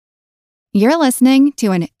You're listening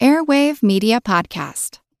to an Airwave Media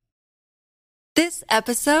Podcast. This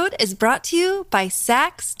episode is brought to you by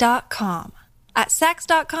Sax.com. At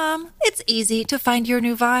Sax.com, it's easy to find your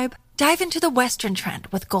new vibe. Dive into the Western trend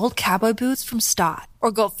with gold cowboy boots from Stott,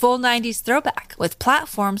 or go full 90s throwback with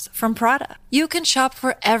platforms from Prada. You can shop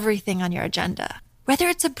for everything on your agenda, whether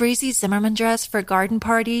it's a breezy Zimmermann dress for a garden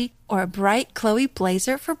party or a bright Chloe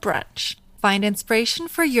blazer for brunch. Find inspiration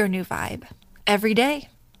for your new vibe every day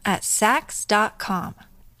at Sax.com.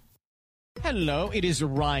 Hello, it is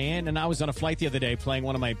Ryan, and I was on a flight the other day playing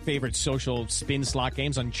one of my favorite social spin slot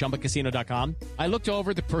games on ChumbaCasino.com. I looked over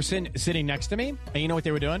at the person sitting next to me, and you know what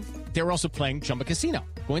they were doing? They were also playing Chumba Casino.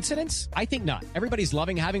 Coincidence? I think not. Everybody's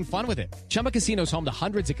loving having fun with it. Chumba Casino is home to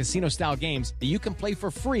hundreds of casino-style games that you can play for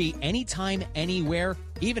free anytime, anywhere,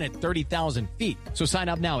 even at 30,000 feet. So sign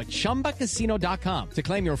up now at ChumbaCasino.com to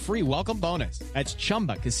claim your free welcome bonus. That's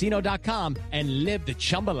ChumbaCasino.com and live the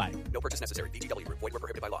Chumba life. No purchase necessary. VGW. Void where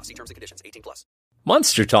prohibited by law. See terms and conditions. 18+.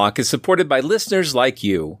 Monster Talk is supported by listeners like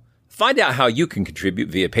you. Find out how you can contribute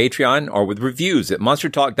via Patreon or with reviews at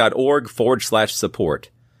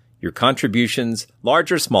monstertalk.org/support. Your contributions,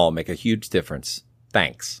 large or small, make a huge difference.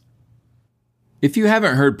 Thanks. If you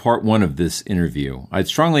haven't heard part 1 of this interview, I'd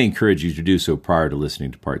strongly encourage you to do so prior to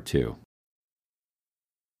listening to part 2.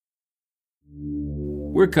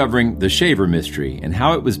 We're covering The Shaver Mystery and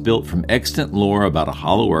how it was built from extant lore about a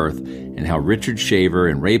hollow earth and how Richard Shaver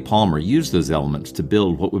and Ray Palmer used those elements to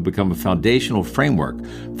build what would become a foundational framework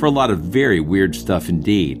for a lot of very weird stuff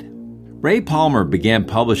indeed. Ray Palmer began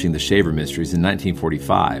publishing The Shaver Mysteries in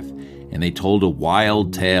 1945, and they told a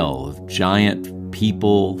wild tale of giant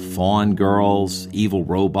people, fawn girls, evil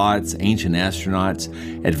robots, ancient astronauts,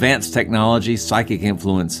 advanced technology, psychic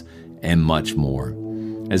influence, and much more.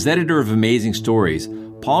 As editor of Amazing Stories,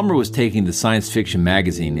 Palmer was taking the science fiction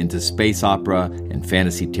magazine into space opera and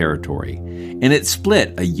fantasy territory, and it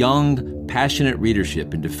split a young, passionate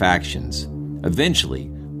readership into factions.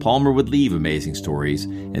 Eventually, Palmer would leave Amazing Stories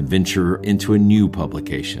and venture into a new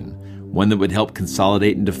publication, one that would help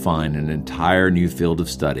consolidate and define an entire new field of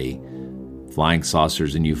study, flying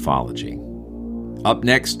saucers and ufology. Up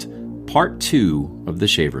next, part 2 of The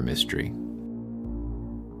Shaver Mystery.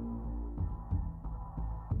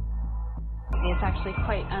 It's actually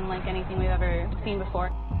quite unlike anything we've ever seen before.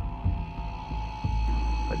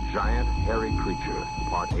 A giant, hairy creature,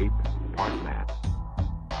 part ape, part man.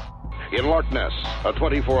 In Loch Ness, a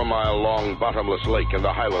 24-mile-long bottomless lake in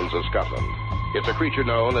the Highlands of Scotland. It's a creature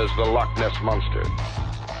known as the Loch Ness Monster.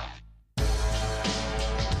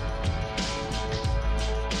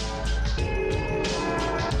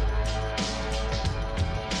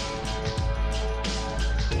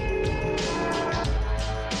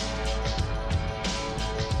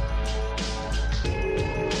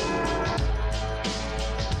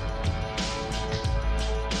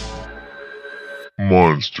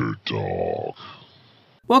 Monster Talk.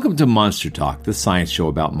 Welcome to Monster Talk, the science show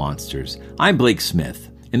about monsters. I'm Blake Smith.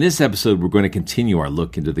 In this episode, we're going to continue our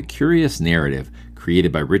look into the curious narrative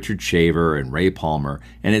created by Richard Shaver and Ray Palmer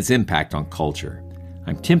and its impact on culture.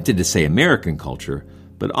 I'm tempted to say American culture,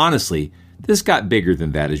 but honestly, this got bigger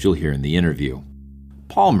than that, as you'll hear in the interview.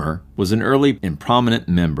 Palmer was an early and prominent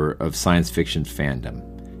member of science fiction fandom.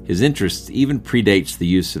 His interest even predates the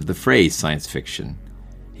use of the phrase science fiction.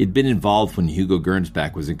 He'd been involved when Hugo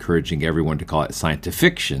Gernsback was encouraging everyone to call it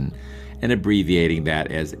scientifiction and abbreviating that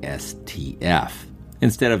as STF,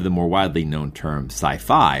 instead of the more widely known term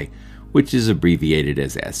sci-fi, which is abbreviated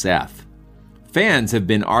as SF. Fans have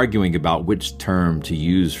been arguing about which term to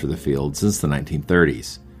use for the field since the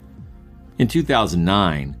 1930s. In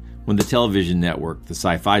 2009, when the television network, the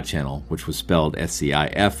Sci-Fi Channel, which was spelled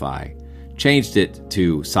SCI-FI, changed it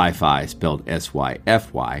to Sci-Fi, spelled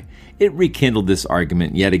SYFY, it rekindled this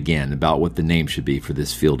argument yet again about what the name should be for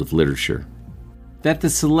this field of literature. That the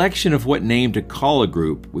selection of what name to call a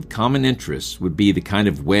group with common interests would be the kind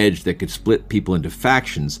of wedge that could split people into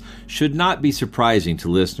factions should not be surprising to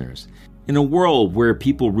listeners. In a world where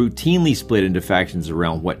people routinely split into factions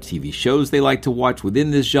around what TV shows they like to watch within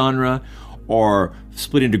this genre, or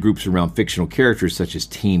split into groups around fictional characters such as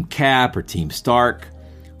Team Cap or Team Stark,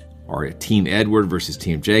 or Team Edward versus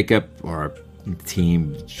Team Jacob, or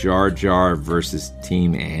Team Jar Jar versus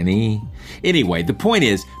Team Annie. Anyway, the point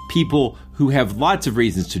is, people who have lots of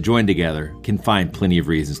reasons to join together can find plenty of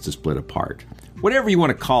reasons to split apart. Whatever you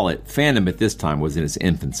want to call it, fandom at this time was in its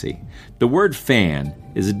infancy. The word fan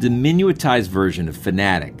is a diminutized version of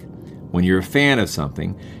fanatic. When you're a fan of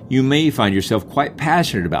something, you may find yourself quite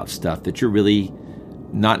passionate about stuff that you're really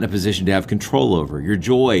not in a position to have control over. Your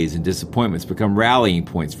joys and disappointments become rallying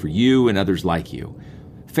points for you and others like you.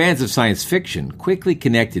 Fans of science fiction quickly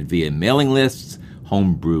connected via mailing lists,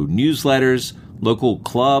 homebrew newsletters, local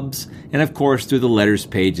clubs, and of course through the letters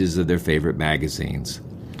pages of their favorite magazines.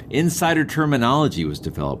 Insider terminology was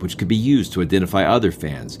developed, which could be used to identify other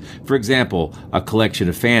fans. For example, a collection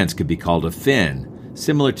of fans could be called a fin,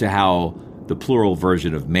 similar to how the plural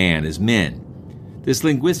version of man is men. This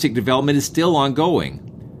linguistic development is still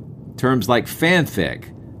ongoing. Terms like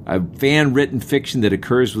fanfic, a fan-written fiction that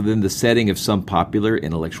occurs within the setting of some popular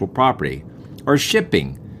intellectual property, or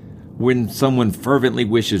shipping, when someone fervently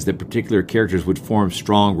wishes that particular characters would form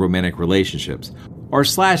strong romantic relationships, or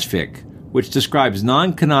slashfic, which describes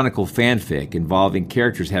non-canonical fanfic involving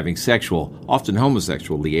characters having sexual, often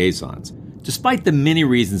homosexual, liaisons. Despite the many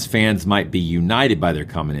reasons fans might be united by their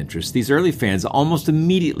common interests, these early fans almost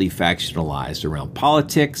immediately factionalized around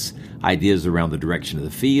politics, ideas around the direction of the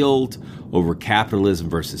field, over capitalism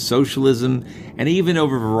versus socialism, and even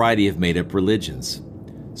over a variety of made-up religions.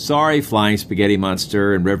 Sorry, Flying Spaghetti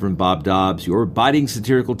Monster and Reverend Bob Dobbs, your biting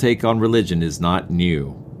satirical take on religion is not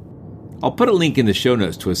new. I'll put a link in the show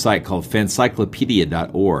notes to a site called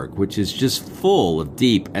Fancyclopedia.org, which is just full of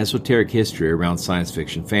deep, esoteric history around science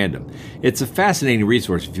fiction fandom. It's a fascinating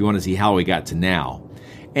resource if you want to see how we got to now.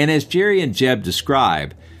 And as Jerry and Jeb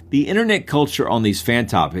describe, the internet culture on these fan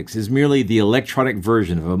topics is merely the electronic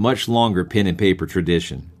version of a much longer pen and paper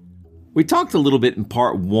tradition. We talked a little bit in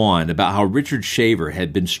part 1 about how Richard Shaver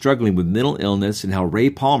had been struggling with mental illness and how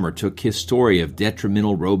Ray Palmer took his story of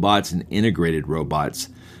detrimental robots and integrated robots,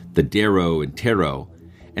 the Darrow and Tarot,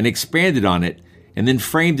 and expanded on it, and then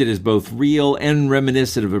framed it as both real and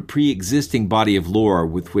reminiscent of a pre-existing body of lore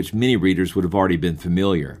with which many readers would have already been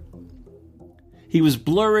familiar. He was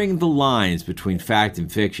blurring the lines between fact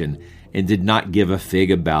and fiction and did not give a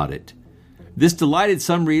fig about it. This delighted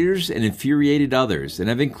some readers and infuriated others,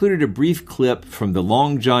 and I've included a brief clip from the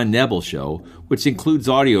Long John Nebel Show, which includes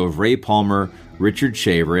audio of Ray Palmer, Richard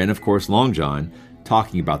Shaver, and of course Long John,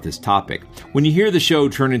 talking about this topic. When you hear the show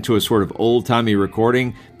turn into a sort of old-timey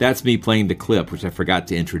recording, that's me playing the clip, which I forgot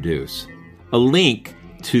to introduce. A link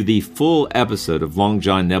to the full episode of Long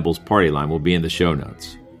John Nebel's Party Line will be in the show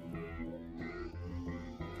notes.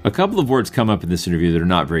 A couple of words come up in this interview that are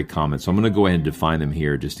not very common, so I'm going to go ahead and define them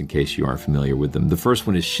here just in case you aren't familiar with them. The first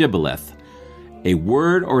one is shibboleth, a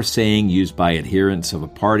word or saying used by adherents of a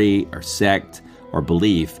party or sect or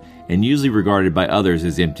belief and usually regarded by others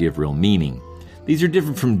as empty of real meaning. These are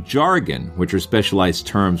different from jargon, which are specialized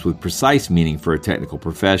terms with precise meaning for a technical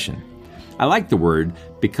profession. I like the word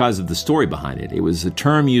because of the story behind it. It was a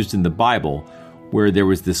term used in the Bible where there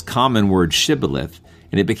was this common word shibboleth,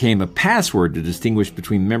 and it became a password to distinguish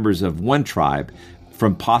between members of one tribe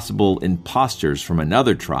from possible imposters from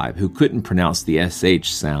another tribe who couldn't pronounce the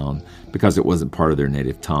SH sound because it wasn't part of their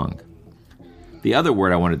native tongue. The other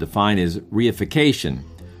word I want to define is reification,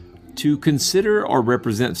 to consider or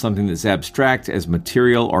represent something that's abstract as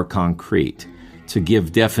material or concrete, to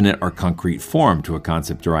give definite or concrete form to a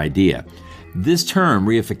concept or idea. This term,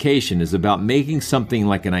 reification, is about making something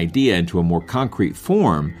like an idea into a more concrete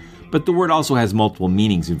form, but the word also has multiple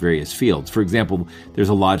meanings in various fields. For example, there's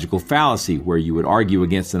a logical fallacy where you would argue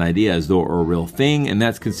against an idea as though it were a real thing, and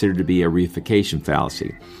that's considered to be a reification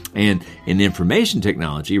fallacy. And in information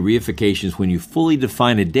technology, reification is when you fully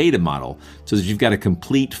define a data model so that you've got a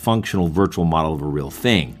complete functional virtual model of a real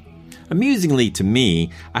thing. Amusingly to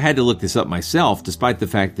me, I had to look this up myself, despite the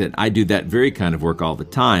fact that I do that very kind of work all the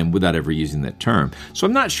time without ever using that term. So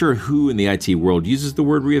I'm not sure who in the IT world uses the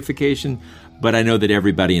word reification, but I know that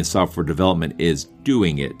everybody in software development is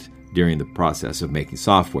doing it during the process of making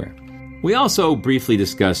software. We also briefly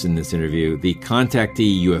discussed in this interview the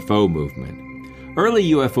contactee UFO movement.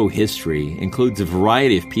 Early UFO history includes a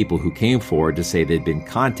variety of people who came forward to say they'd been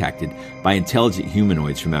contacted by intelligent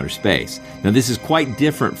humanoids from outer space. Now, this is quite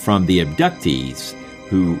different from the abductees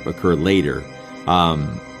who occur later.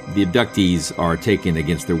 The abductees are taken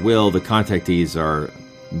against their will. The contactees are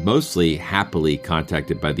mostly happily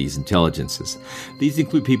contacted by these intelligences. These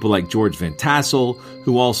include people like George Van Tassel,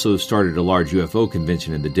 who also started a large UFO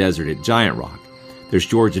convention in the desert at Giant Rock. There's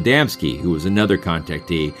George Adamski, who was another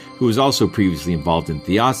contactee, who was also previously involved in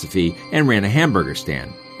theosophy and ran a hamburger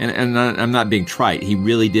stand. And I'm not being trite. He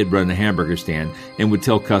really did run a hamburger stand and would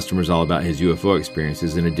tell customers all about his UFO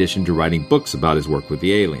experiences in addition to writing books about his work with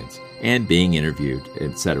the aliens and being interviewed,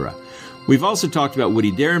 etc. We've also talked about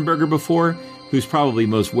Woody Derenberger before, who's probably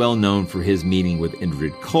most well known for his meeting with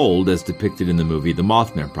Indrid Cold as depicted in the movie The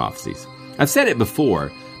Mothman Prophecies. I've said it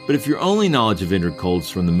before, but if your only knowledge of Indrid Cold's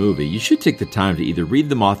from the movie, you should take the time to either read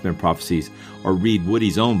The Mothman Prophecies or read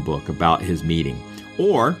Woody's own book about his meeting.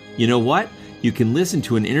 Or, you know what? You can listen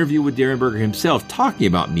to an interview with Derenberger himself talking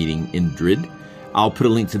about meeting Indrid, I'll put a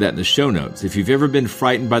link to that in the show notes. If you've ever been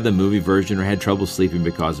frightened by the movie version or had trouble sleeping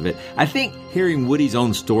because of it, I think hearing Woody's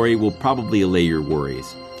own story will probably allay your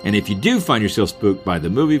worries. And if you do find yourself spooked by the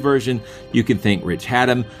movie version, you can thank Rich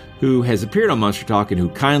Haddam, who has appeared on Monster Talk and who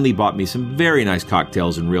kindly bought me some very nice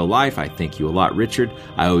cocktails in real life. I thank you a lot, Richard.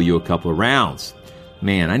 I owe you a couple of rounds.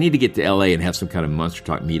 Man, I need to get to LA and have some kind of Monster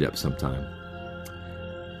Talk meetup sometime.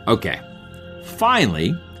 Okay.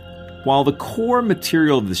 Finally, while the core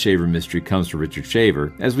material of the Shaver mystery comes from Richard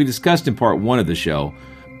Shaver, as we discussed in part 1 of the show,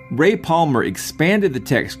 Ray Palmer expanded the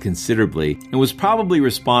text considerably and was probably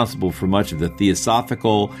responsible for much of the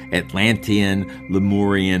theosophical, Atlantean,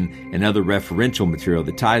 Lemurian, and other referential material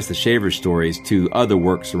that ties the Shaver stories to other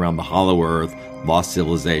works around the Hollow Earth, lost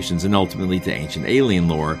civilizations, and ultimately to ancient alien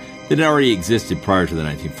lore that had already existed prior to the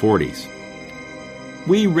 1940s.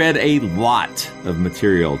 We read a lot of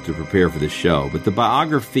material to prepare for this show, but the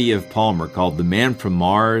biography of Palmer called The Man from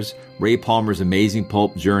Mars, Ray Palmer's Amazing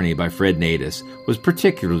Pulp Journey by Fred Natus was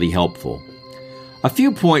particularly helpful. A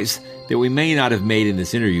few points that we may not have made in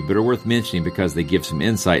this interview but are worth mentioning because they give some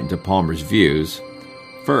insight into Palmer's views.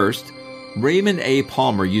 First, Raymond A.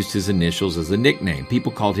 Palmer used his initials as a nickname.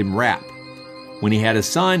 People called him Rap. When he had a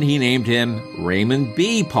son, he named him Raymond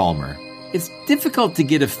B. Palmer. It's difficult to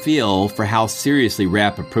get a feel for how seriously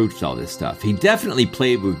Rapp approached all this stuff. He definitely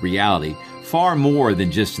played with reality, far more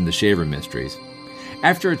than just in the Shaver mysteries.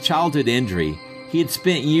 After a childhood injury, he had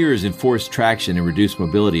spent years in forced traction and reduced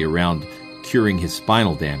mobility around curing his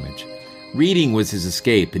spinal damage. Reading was his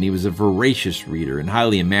escape, and he was a voracious reader and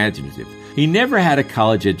highly imaginative. He never had a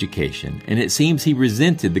college education, and it seems he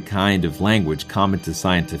resented the kind of language common to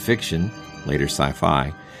science fiction, later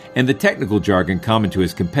sci-fi, and the technical jargon common to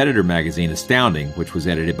his competitor magazine Astounding, which was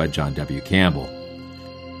edited by John W. Campbell.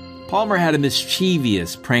 Palmer had a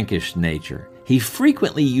mischievous, prankish nature. He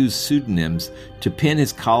frequently used pseudonyms to pen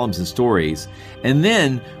his columns and stories, and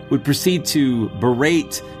then would proceed to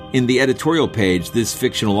berate in the editorial page this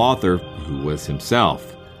fictional author, who was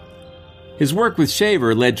himself. His work with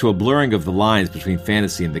Shaver led to a blurring of the lines between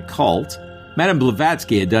fantasy and the cult. Madame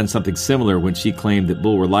Blavatsky had done something similar when she claimed that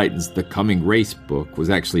Bulwer Lytton's The Coming Race book was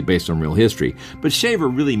actually based on real history, but Shaver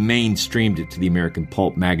really mainstreamed it to the American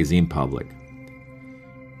pulp magazine public.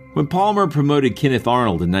 When Palmer promoted Kenneth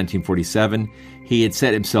Arnold in 1947, he had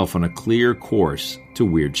set himself on a clear course to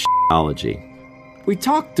weird shitology. We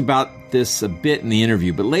talked about this a bit in the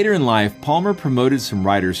interview, but later in life, Palmer promoted some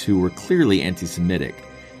writers who were clearly anti-Semitic.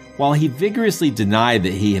 While he vigorously denied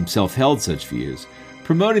that he himself held such views,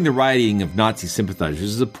 promoting the writing of Nazi sympathizers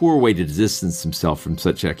is a poor way to distance himself from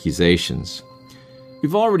such accusations.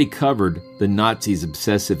 We've already covered the Nazis'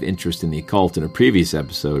 obsessive interest in the occult in a previous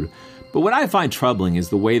episode, but what I find troubling is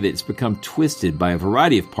the way that it's become twisted by a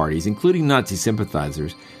variety of parties, including Nazi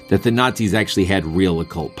sympathizers, that the Nazis actually had real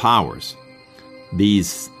occult powers.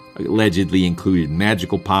 These allegedly included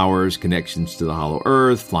magical powers, connections to the Hollow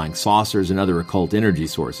Earth, flying saucers, and other occult energy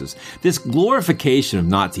sources. This glorification of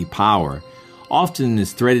Nazi power often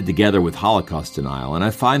is threaded together with Holocaust denial, and I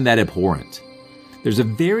find that abhorrent. There's a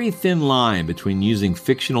very thin line between using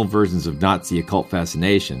fictional versions of Nazi occult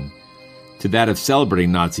fascination to that of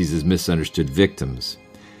celebrating Nazis as misunderstood victims.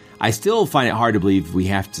 I still find it hard to believe we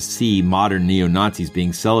have to see modern neo-Nazis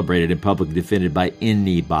being celebrated and publicly defended by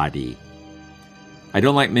anybody. I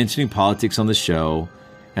don't like mentioning politics on the show,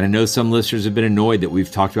 and I know some listeners have been annoyed that we've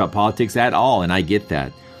talked about politics at all, and I get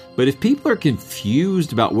that. But if people are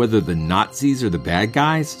confused about whether the Nazis are the bad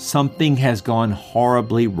guys, something has gone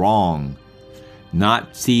horribly wrong.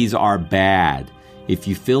 Nazis are bad. If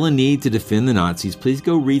you feel a need to defend the Nazis, please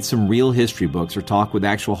go read some real history books or talk with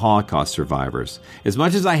actual Holocaust survivors. As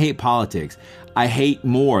much as I hate politics, I hate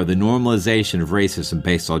more the normalization of racism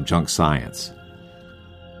based on junk science.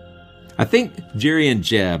 I think Jerry and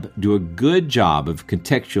Jeb do a good job of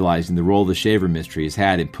contextualizing the role the Shaver mystery has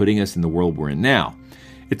had in putting us in the world we're in now.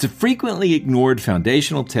 It's a frequently ignored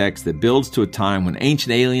foundational text that builds to a time when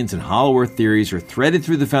ancient aliens and Hollow Earth theories are threaded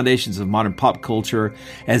through the foundations of modern pop culture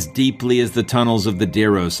as deeply as the tunnels of the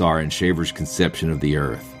Deros are in Shaver's conception of the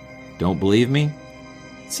Earth. Don't believe me?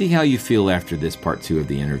 See how you feel after this part 2 of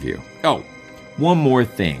the interview. Oh, one more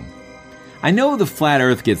thing. I know the Flat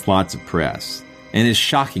Earth gets lots of press and is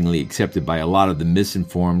shockingly accepted by a lot of the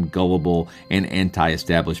misinformed, gullible, and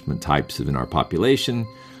anti-establishment types in our population,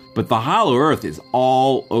 but the Hollow Earth is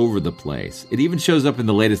all over the place. It even shows up in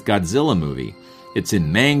the latest Godzilla movie. It's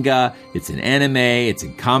in manga, it's in anime, it's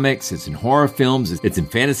in comics, it's in horror films, it's in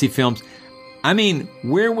fantasy films. I mean,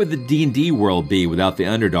 where would the D&D world be without the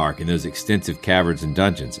Underdark and those extensive caverns and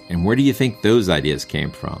dungeons? And where do you think those ideas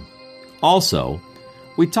came from? Also,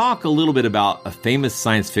 We talk a little bit about a famous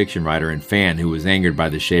science fiction writer and fan who was angered by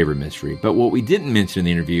the Shaver mystery, but what we didn't mention in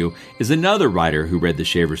the interview is another writer who read the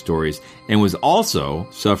Shaver stories and was also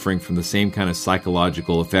suffering from the same kind of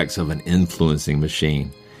psychological effects of an influencing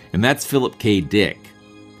machine, and that's Philip K. Dick.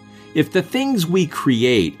 If the things we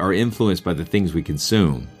create are influenced by the things we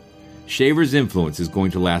consume, Shaver's influence is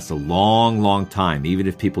going to last a long, long time, even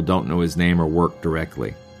if people don't know his name or work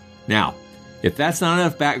directly. Now, if that's not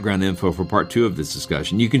enough background info for part 2 of this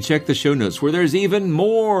discussion, you can check the show notes where there's even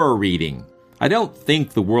more reading. I don't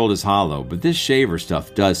think the world is hollow, but this Shaver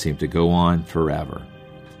stuff does seem to go on forever.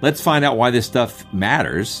 Let's find out why this stuff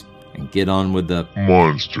matters and get on with the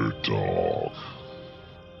Monster Talk.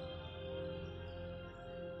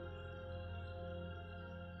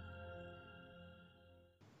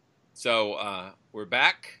 So we're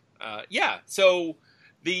back. So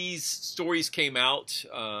these stories came out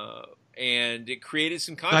and it created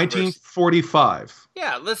some controversy. 1945.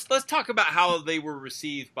 Yeah, let's talk about how they were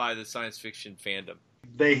received by the science fiction fandom.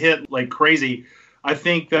 They hit like crazy. I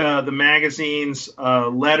think the magazine's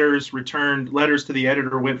letters to the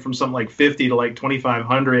editor went from something like 50 to like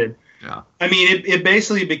 2,500. Yeah. I mean, it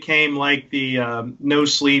basically became like the No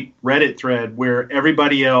Sleep Reddit thread where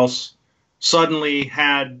everybody else suddenly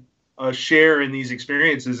had a share in these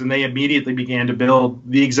experiences, and they immediately began to build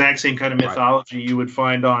the exact same kind of mythology you would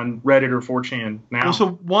find on Reddit or 4chan now. Well, so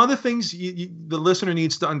one of the things the listener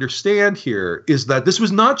needs to understand here is that this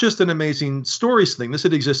was not just an amazing stories thing. This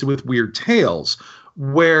had existed with Weird Tales,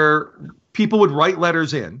 where people would write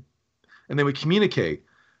letters in, and they would communicate.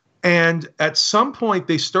 And at some point,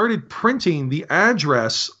 they started printing the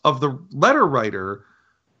address of the letter writer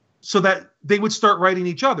so that they would start writing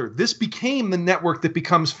each other. This became the network that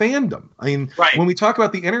becomes fandom. I mean, when we talk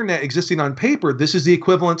about the internet existing on paper, this is the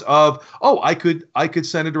equivalent of, I could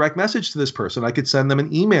send a direct message to this person. I could send them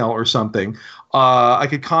an email or something. I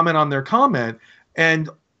could comment on their comment and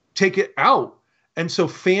take it out. And so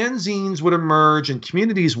fanzines would emerge and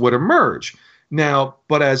communities would emerge. Now,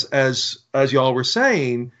 but as y'all were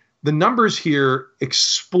saying, the numbers here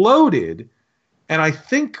exploded. And I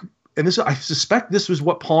suspect this was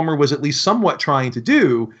what Palmer was at least somewhat trying to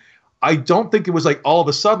do. I don't think it was like all of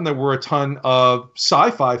a sudden there were a ton of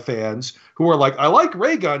sci-fi fans who were like, I like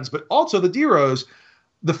ray guns, but also the Deros.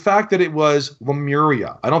 The fact that it was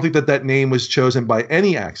Lemuria, I don't think that name was chosen by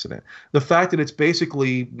any accident. The fact that it's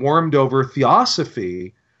basically warmed over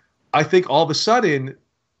theosophy, I think all of a sudden,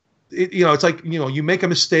 it's like, you make a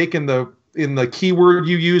mistake in the keyword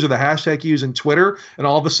you use or the hashtag you use in Twitter, and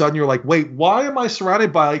all of a sudden you're like, wait, why am I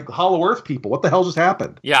surrounded by Hollow Earth people? What the hell just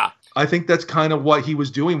happened? Yeah. I think that's kind of what he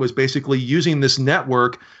was doing, was basically using this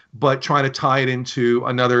network, but trying to tie it into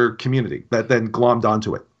another community that then glommed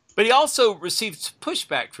onto it. But he also received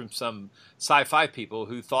pushback from some sci-fi people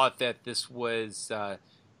who thought that this was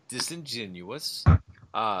disingenuous,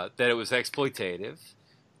 that it was exploitative,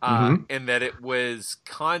 and that it was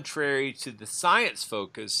contrary to the science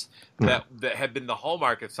focus that had been the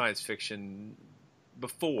hallmark of science fiction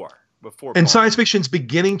before. And science fiction's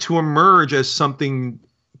beginning to emerge as something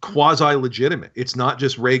quasi-legitimate. It's not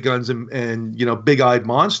just ray guns and big-eyed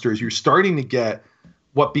monsters. You're starting to get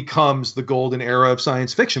what becomes the golden era of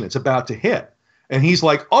science fiction. It's about to hit. And he's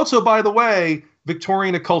like, also, by the way,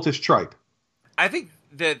 Victorian occultist tripe. I think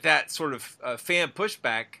that sort of fan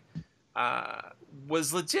pushback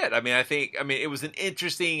was legit. It was an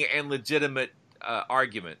interesting and legitimate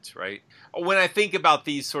argument, right? When I think about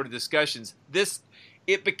these sort of discussions,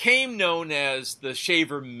 it became known as the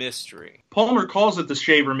Shaver Mystery. Palmer calls it the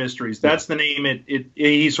Shaver Mysteries. That's the name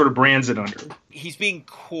he sort of brands it under. He's being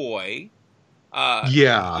coy. That's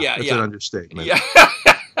an understatement. Yeah.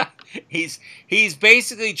 He's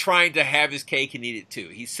basically trying to have his cake and eat it too.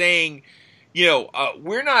 He's saying,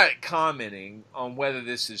 we're not commenting on whether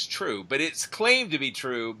this is true, but it's claimed to be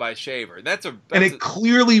true by Shaver. And it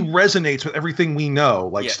clearly resonates with everything we know,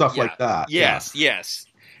 like that. Yes.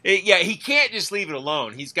 He can't just leave it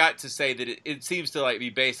alone. He's got to say that it seems to be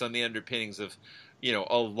based on the underpinnings of,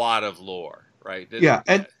 a lot of lore, right?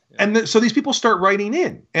 So these people start writing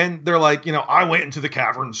in, and they're like, I went into the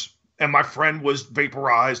caverns, and my friend was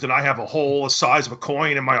vaporized, and I have a hole the size of a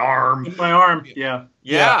coin in my arm. Yeah.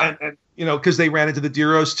 And because they ran into the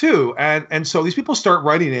Deros too, and so these people start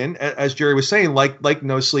writing in, as Jerry was saying, like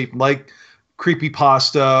No Sleep, like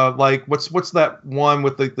Creepypasta, like what's that one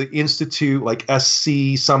with the Institute, like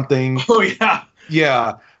SC something? Oh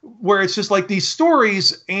yeah, where it's just like these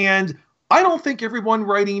stories, and I don't think everyone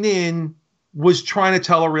writing in was trying to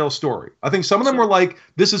tell a real story. I think some of them were like,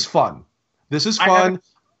 this is fun.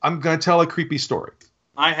 I'm going to tell a creepy story.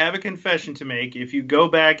 I have a confession to make. If you go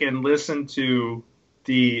back and listen to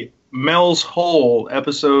the Mel's Hole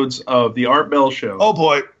episodes of the Art Bell Show. Oh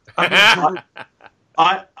boy.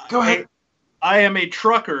 Go ahead. I am a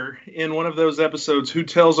trucker in one of those episodes who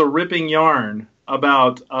tells a ripping yarn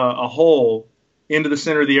about a hole into the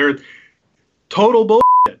center of the earth. Total bullshit.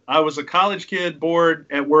 I was a college kid, bored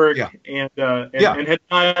at work, and had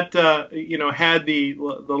not had the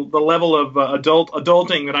level of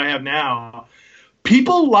adulting that I have now.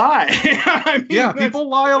 People lie. People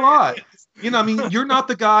lie a lot. You're not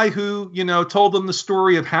the guy who told them the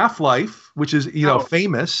story of Half-Life, which is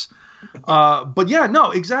famous. But yeah,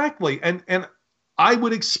 no, exactly. And I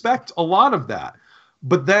would expect a lot of that.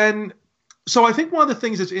 But then, so I think one of the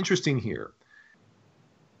things that's interesting here,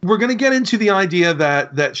 we're going to get into the idea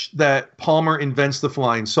that Palmer invents the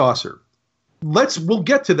flying saucer. We'll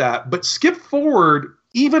get to that, but skip forward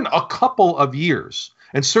even a couple of years,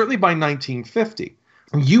 and certainly by 1950,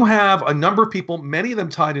 you have a number of people, many of them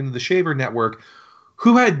tied into the Shaver Network,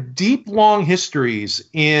 who had deep, long histories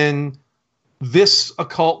in this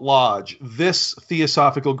occult lodge, this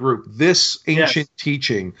theosophical group, this ancient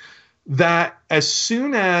teaching, that as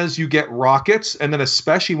soon as you get rockets, and then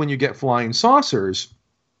especially when you get flying saucers,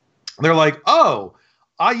 they're like, oh,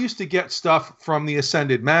 I used to get stuff from the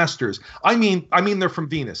Ascended Masters. I mean, they're from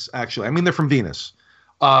Venus, actually. They're from Venus.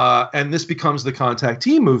 And this becomes the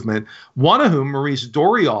contactee movement, one of whom, Maurice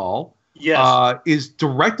Doreal, is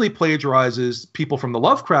directly plagiarizes people from the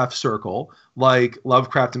Lovecraft circle, like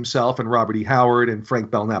Lovecraft himself and Robert E. Howard and Frank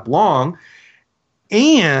Belknap Long,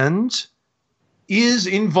 and is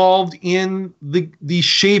involved in the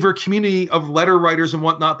Shaver community of letter writers and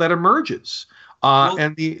whatnot that emerges.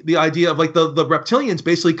 And the idea of like the reptilians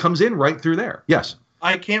basically comes in right through there. Yes.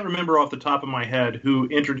 I can't remember off the top of my head who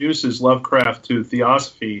introduces Lovecraft to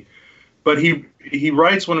Theosophy, but he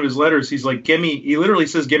writes one of his letters. He's like, he literally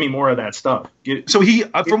says, give me more of that stuff.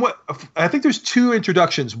 I think there's two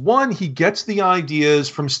introductions. One, he gets the ideas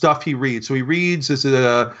from stuff he reads. So he reads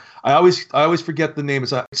I always forget the name.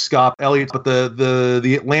 It's Scott Elliott, but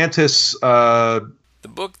the Atlantis. The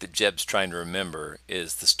book that Jeb's trying to remember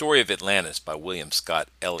is The Story of Atlantis by William Scott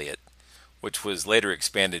Elliott, which was later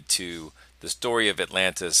expanded to The Story of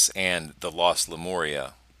Atlantis and The Lost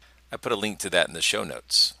Lemuria. I put a link to that in the show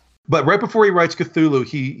notes. But right before he writes Cthulhu,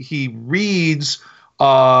 he reads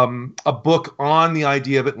a book on the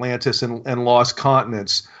idea of Atlantis and lost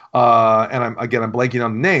continents. And I'm blanking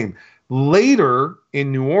on the name. Later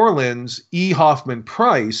in New Orleans, E. Hoffman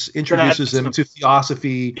Price introduces him to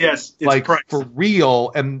Theosophy, for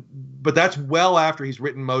real, but that's well after he's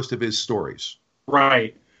written most of his stories.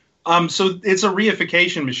 Right. So it's a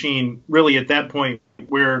reification machine, really, at that point,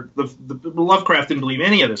 where the Lovecraft didn't believe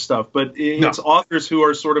any of this stuff, but it's authors who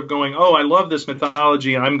are sort of going, oh, I love this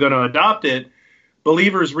mythology, I'm going to adopt it.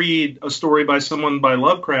 Believers read a story by someone by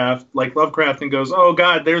Lovecraft, like Lovecraft, and goes, oh,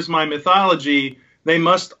 God, there's my mythology. They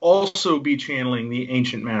must also be channeling the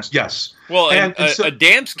ancient masters. Yes. Well, and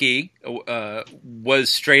Adamski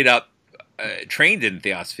was straight up trained in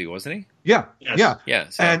Theosophy, wasn't he? Yeah. Yes. Yeah.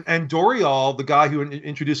 So. And Doreal, the guy who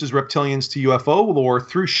introduces reptilians to UFO lore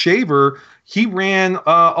through Shaver, he ran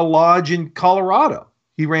a lodge in Colorado.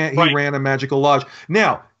 He ran a magical lodge.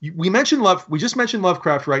 Now, we just mentioned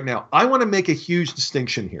Lovecraft right now. I want to make a huge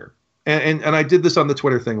distinction here. And I did this on the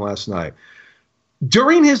Twitter thing last night.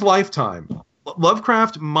 During his lifetime,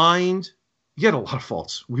 Lovecraft he had a lot of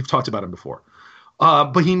faults. We've talked about him before.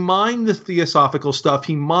 But he mined the theosophical stuff.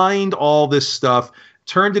 He mined all this stuff,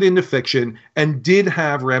 turned it into fiction, and did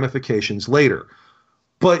have ramifications later.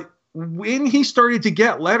 But when he started to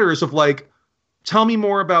get letters of like, tell me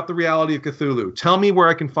more about the reality of Cthulhu. Tell me where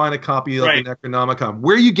I can find a copy of the Necronomicon.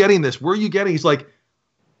 Where are you getting this? Where are you getting? He's like,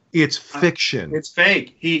 it's fiction. It's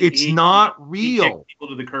fake. It's not real. He kicked people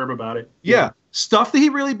to the curb about it. Yeah. Stuff that he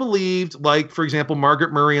really believed, like, for example,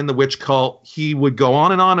 Margaret Murray and the witch cult, he would go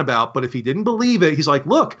on and on about. But if he didn't believe it, he's like,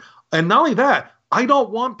 look, and not only that, I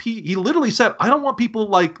don't want he literally said, I don't want people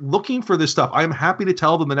like looking for this stuff. I'm happy to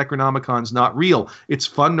tell them the Necronomicon's not real. It's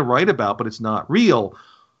fun to write about, but it's not real.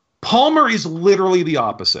 Palmer is literally the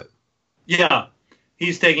opposite. Yeah.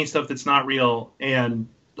 He's taking stuff that's not real and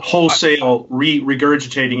wholesale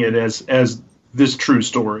regurgitating it as this true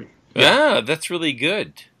story. Yeah, that's really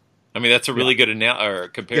good. I mean, that's a really good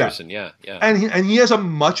comparison. Yeah. And he has a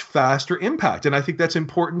much faster impact, and I think that's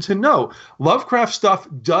important to know. Lovecraft stuff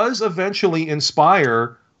does eventually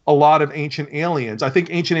inspire a lot of Ancient Aliens. I think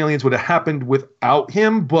Ancient Aliens would have happened without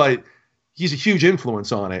him, but he's a huge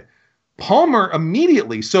influence on it. Palmer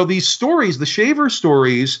immediately. So these stories, the Shaver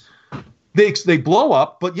stories, they blow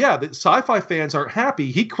up, but yeah, the sci-fi fans aren't happy.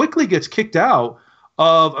 He quickly gets kicked out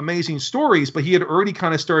of Amazing Stories, but he had already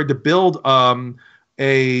kind of started to build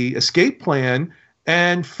a escape plan,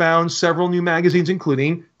 and found several new magazines,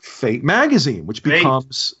 including Fate magazine, which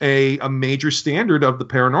becomes a major standard of the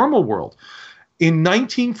paranormal world. In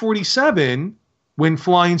 1947, when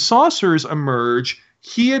flying saucers emerge,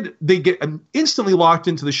 they get instantly locked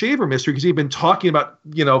into the Shaver mystery because he'd been talking about,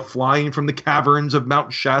 flying from the caverns of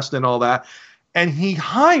Mount Shasta and all that. And he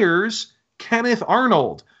hires Kenneth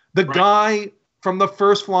Arnold, the guy from the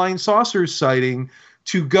first flying saucers sighting,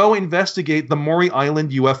 to go investigate the Maury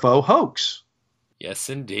Island UFO hoax. Yes,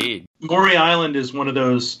 indeed. Maury Island is one of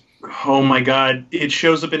those, oh my God, it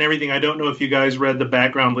shows up in everything. I don't know if you guys read the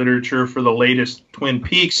background literature for the latest Twin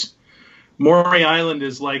Peaks. Maury Island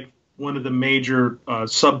is like one of the major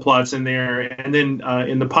subplots in there. And then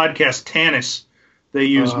in the podcast Tanis, they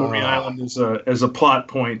use Maury Island as a plot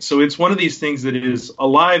point. So it's one of these things that is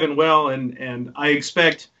alive and well, and I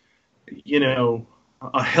expect, a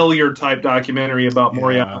Hellier type documentary about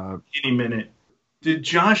Maury Island any minute. Did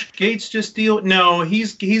Josh Gates just deal? No,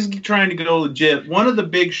 he's trying to go legit. One of the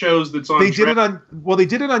big shows that's on. They did it on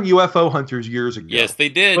UFO Hunters years ago. Yes, they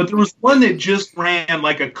did. But there was one that just ran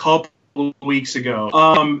like a couple of weeks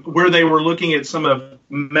ago, where they were looking at some of the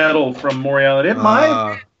metal from Maury Island.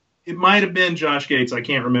 It might have been Josh Gates. I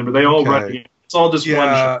can't remember. They all run together. It's all just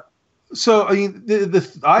one show. So I mean,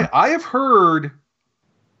 I have heard.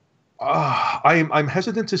 I'm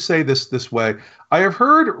hesitant to say this way. I have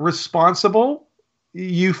heard responsible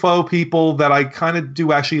UFO people that I kind of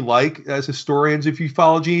do actually like as historians of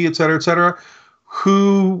ufology, et cetera,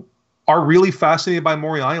 who are really fascinated by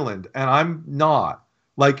Maury Island, and I'm not.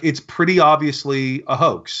 Like, it's pretty obviously a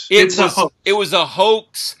hoax. It was a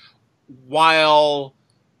hoax while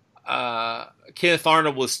Kenneth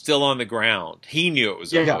Arnold was still on the ground. He knew it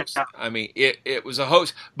was a hoax. I mean, it was a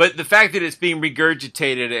hoax. But the fact that it's being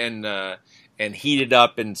regurgitated and heated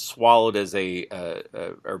up and swallowed as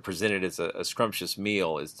or presented as a scrumptious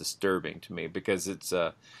meal is disturbing to me, because it's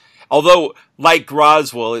although like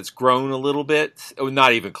Roswell, it's grown a little bit,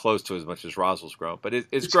 not even close to as much as Roswell's grown, but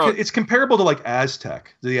it's grown. It's comparable to like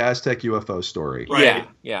Aztec, the Aztec UFO story. Right.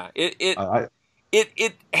 Yeah.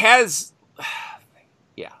 It has.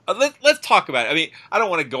 Yeah, let's talk about it. I mean, I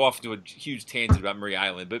don't want to go off into a huge tangent about Maury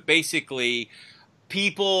Island, but basically,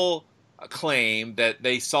 people claim that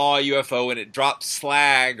they saw a UFO and it dropped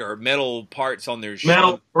slag or metal parts on their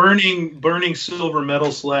ship. Burning silver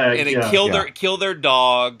metal slag. And it killed their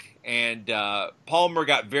dog. And Palmer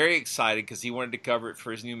got very excited because he wanted to cover it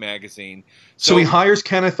for his new magazine. So he hires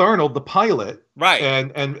Kenneth Arnold, the pilot, right,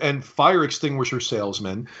 and fire extinguisher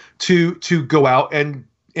salesman, to go out and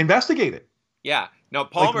investigate it. Yeah. Now,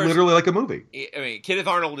 Palmer's literally like a movie. I mean, Kenneth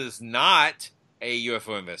Arnold is not a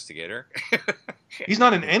UFO investigator. He's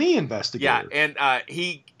not in any investigator. Yeah, and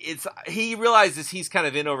he realizes he's kind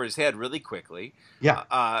of in over his head really quickly.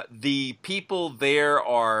 Yeah. The people there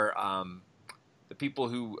are the people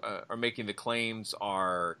who are making the claims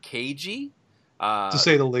are cagey, to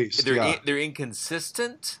say the least. They're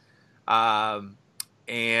inconsistent, and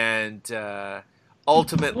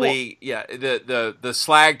ultimately, the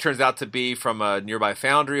slag turns out to be from a nearby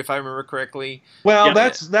foundry, if I remember correctly. Well,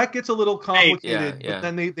 that gets a little complicated. But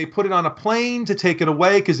then they put it on a plane to take it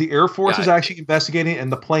away because the Air Force is actually investigating,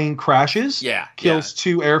 and the plane crashes. Kills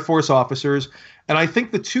 2 Air Force officers. And I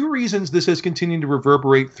think the 2 reasons this has continued to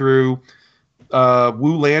reverberate through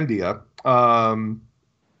Woolandia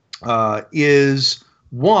is,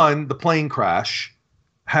 one, the plane crash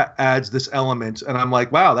adds this element, and I'm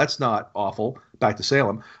like, wow, that's not awful. Back to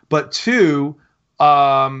Salem. But 2,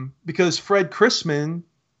 because Fred Chrisman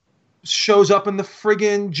shows up in the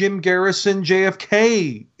friggin' Jim Garrison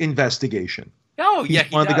JFK investigation. Oh, He's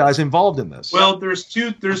one of the guys involved in this. Well, there's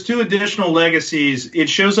two additional legacies. It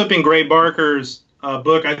shows up in Gray Barker's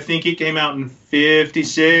book. I think it came out in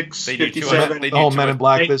 56, 57. The whole Men in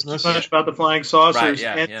Black business. Too much about the flying saucers.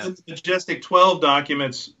 Right, and the Majestic 12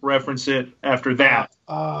 documents reference it after that.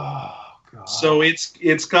 Oh, God. So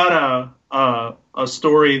it's got a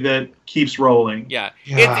story that keeps rolling. Yeah.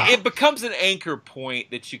 It becomes an anchor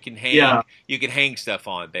point that you can hang. Yeah. You can hang stuff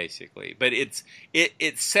on, basically. But it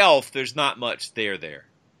itself, there's not much there.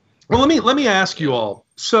 Well, let me ask you all.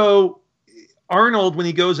 So Arnold, when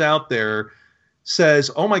he goes out there, says,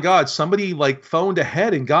 "Oh my God, somebody phoned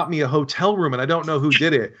ahead and got me a hotel room, and I don't know who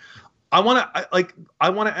did it." I want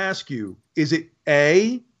to ask you: is it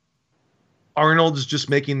A, Arnold's just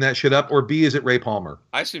making that shit up, or B, is it Ray Palmer?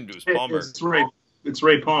 I assumed it was Palmer. It's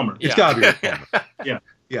Ray Palmer. It's got to be Ray Palmer.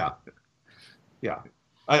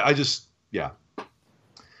 Yeah.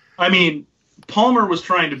 I mean, Palmer was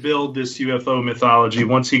trying to build this UFO mythology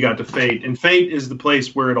once he got to Fate, and Fate is the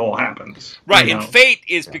place where it all happens. Right, and Fate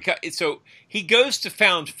is because so he goes to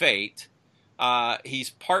found Fate.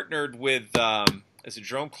 He's partnered with Is it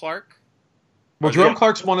Jerome Clark? Well, Jerome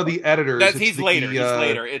Clark's one of the editors. He's later.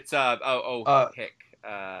 It's heck.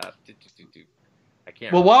 I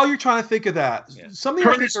can't. Well, while you're trying to think of that, something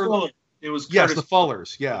Curtis Fuller. It was Curtis. the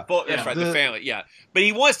Fullers. Yeah, that's right. The family. Yeah, but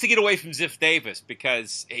he wants to get away from Ziff Davis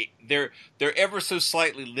because they're ever so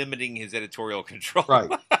slightly limiting his editorial control.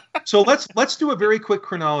 Right. So let's do a very quick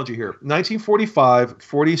chronology here. 1945,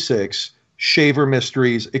 46, Shaver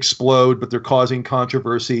Mysteries explode, but they're causing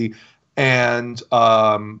controversy. And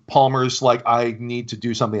Palmer's like, I need to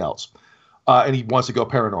do something else. And he wants to go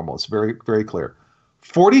paranormal. It's very, very clear.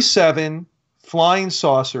 47, Flying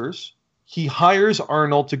Saucers. He hires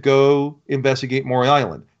Arnold to go investigate Maury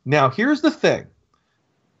Island. Now, here's the thing.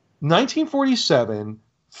 1947,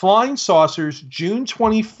 Flying Saucers, June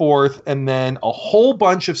 24th, and then a whole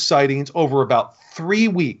bunch of sightings over about 3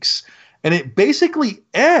 weeks. And it basically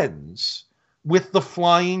ends with the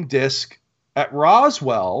flying disc at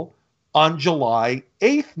Roswell on July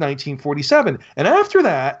 8th, 1947. And after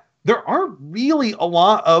that, there aren't really a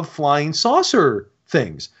lot of flying saucer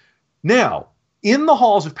things. Now, in the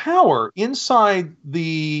halls of power, inside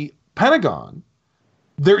the Pentagon,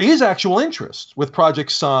 there is actual interest with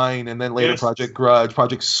Project Sign and then later Project Grudge,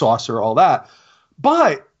 Project Saucer, all that.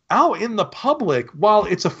 But out in the public, while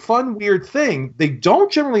it's a fun, weird thing, they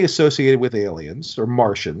don't generally associate it with aliens or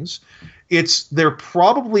Martians. They're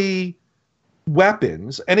probably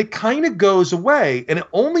weapons, and it kind of goes away, and it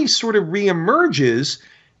only sort of reemerges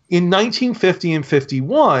in 1950 and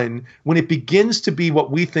 51 when it begins to be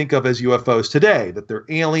what we think of as UFOs today, that they're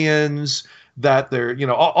aliens, that they're,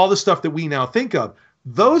 all the stuff that we now think of.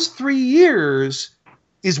 Those 3 years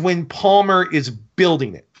is when Palmer is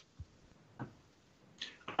building it.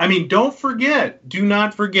 I mean, do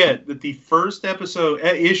not forget that the first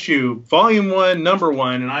issue, volume 1, number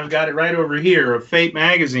 1, and I've got it right over here, of Fate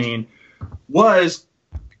magazine, was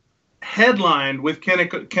headlined with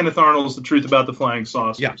Kenneth Arnold's The Truth About the Flying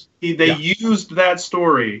Saucers. Yeah. They used that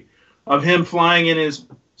story of him flying in his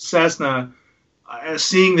Cessna,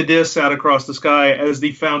 seeing the discs out across the sky as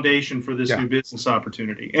the foundation for this new business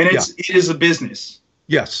opportunity. And it is a business.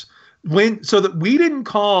 Yes. So that we didn't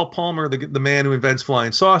call Palmer the man who invents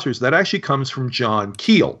flying saucers. That actually comes from John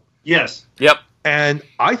Keel. Yes. Yep. And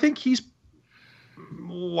I think he's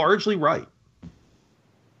largely right.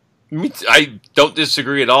 I don't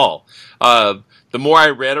disagree at all. The more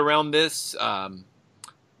I read around this, the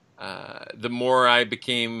more I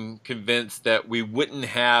became convinced that we wouldn't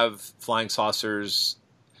have flying saucers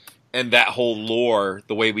and that whole lore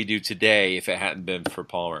the way we do today if it hadn't been for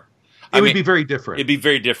Palmer. It would be very different. It'd be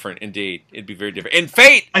very different, indeed. It'd be very different. And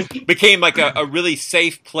Fate became like a really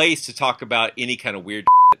safe place to talk about any kind of weird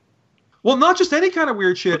shit. Well, not just any kind of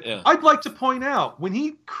weird shit. Yeah. I'd like to point out, when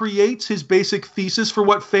he creates his basic thesis for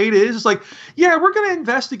what Fate is, it's like, yeah, we're going to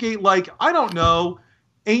investigate, I don't know,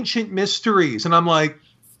 ancient mysteries. And I'm like,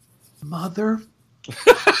 mother...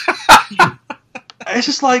 It's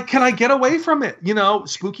just like, can I get away from it?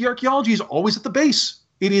 Spooky archaeology is always at the base.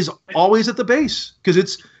 It is always at the base because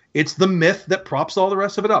it's the myth that props all the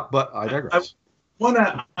rest of it up. But I digress.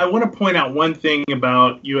 I want to point out one thing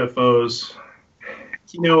about UFOs.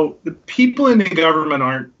 The people in the government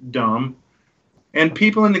aren't dumb, and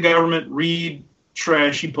people in the government read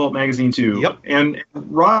trashy pulp magazine too. Yep. And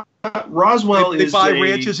Roswell they buy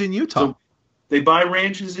ranches in Utah. So they buy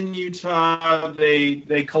ranches in Utah.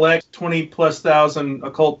 They collect 20,000+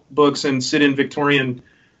 occult books and sit in Victorian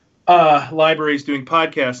libraries doing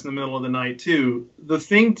podcasts in the middle of the night too. The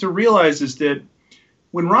thing to realize is that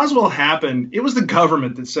when Roswell happened, it was the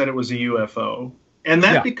government that said it was a UFO, and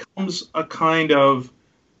that becomes a kind of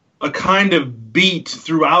beat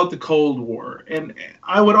throughout the Cold War. And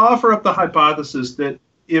I would offer up the hypothesis that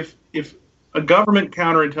if a government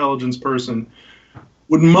counterintelligence person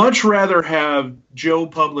would much rather have Joe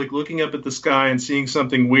Public looking up at the sky and seeing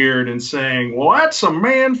something weird and saying, well, that's a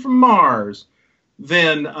man from Mars,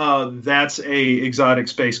 then that's a exotic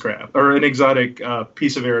spacecraft or an exotic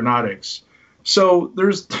piece of aeronautics. So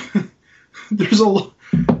there's a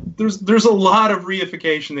lot of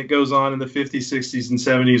reification that goes on in the 50s, 60s, and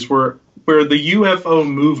 70s where the UFO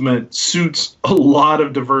movement suits a lot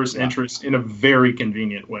of diverse interests in a very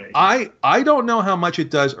convenient way. I don't know how much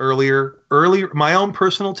it does earlier. My own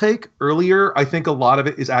personal take, earlier, I think a lot of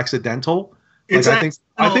it is accidental. I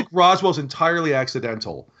think Roswell's entirely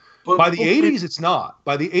accidental. But by the 80s, it's not.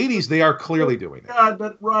 By the 80s, they are clearly doing it. God,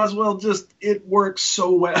 but Roswell it works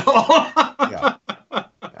so well. Yeah.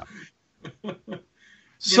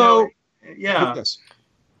 So, yes.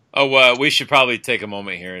 Oh, we should probably take a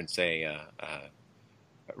moment here and say,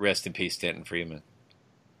 rest in peace, Stanton Friedman.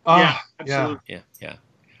 Yeah, absolutely. Yeah.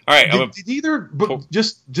 All right. Did either? But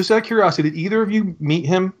just out of curiosity, did either of you meet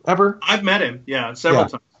him ever? I've met him. Yeah, several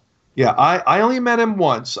times. Yeah, I only met him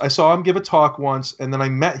once. I saw him give a talk once, and then I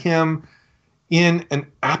met him in an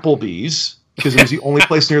Applebee's because it was the only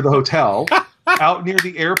place near the hotel, out near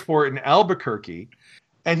the airport in Albuquerque.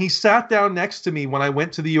 And he sat down next to me when I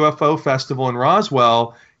went to the UFO festival in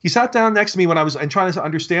Roswell. He sat down next to me when I was trying to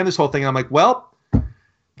understand this whole thing. And I'm like, well,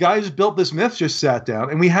 guy who's built this myth just sat down.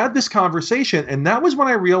 And we had this conversation. And that was when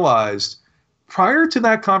I realized, prior to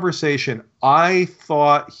that conversation, I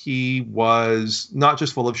thought he was not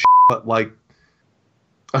just full of shit, but like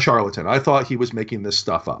a charlatan. I thought he was making this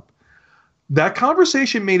stuff up. That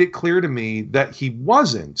conversation made it clear to me that he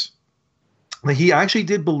wasn't. That he actually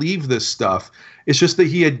did believe this stuff. It's just that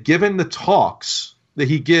he had given the talks that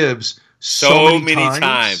he gives so many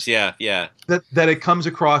times. Yeah. That it comes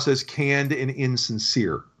across as canned and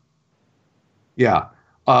insincere. Yeah.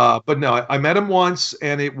 But no, I met him once,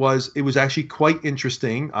 and it was actually quite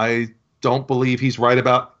interesting. I don't believe he's right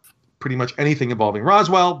about pretty much anything involving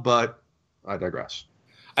Roswell, but I digress.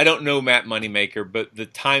 I don't know Matt Moneymaker, but the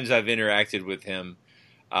times I've interacted with him,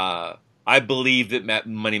 I believe that Matt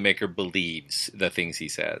Moneymaker believes the things he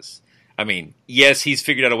says. I mean, yes, he's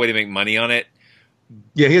figured out a way to make money on it.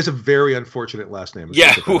 Yeah, he has a very unfortunate last name.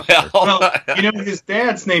 Yeah, well, his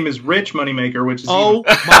dad's name is Rich Moneymaker, which is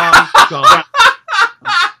my God.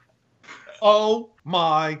 Oh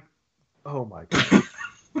my God.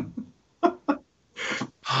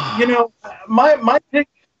 My pick.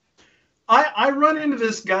 I run into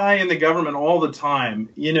this guy in the government all the time.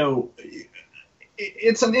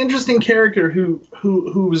 It's an interesting character who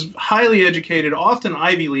was highly educated, often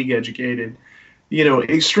Ivy League educated,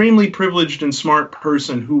 extremely privileged and smart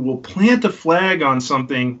person who will plant a flag on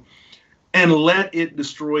something and let it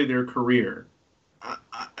destroy their career.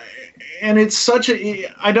 And it's such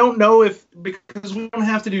I don't know if, because we don't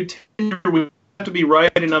have to do tenure, we have to be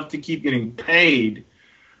right enough to keep getting paid.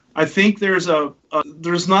 I think there's not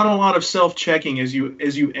a lot of self-checking as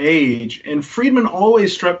you age, and Friedman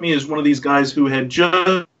always struck me as one of these guys who had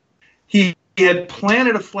he had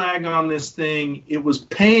planted a flag on this thing. It was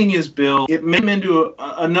paying his bill. It made him into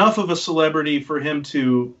enough of a celebrity for him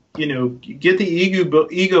to get the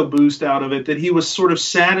ego boost out of it, that he was sort of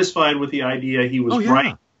satisfied with the idea he was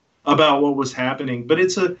right about what was happening. But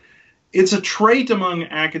it's a trait among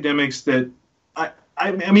academics that.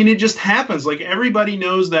 I mean, it just happens. Like, everybody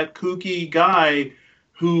knows that kooky guy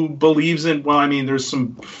who believes in, there's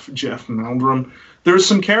some Jeff Meldrum. There's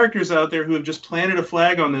some characters out there who have just planted a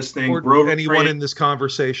flag on this thing. Or anyone in this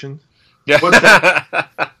conversation. Yeah. What's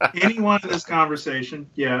that? Anyone in this conversation.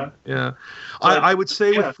 Yeah. Yeah. I would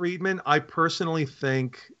say with Friedman, I personally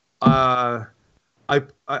think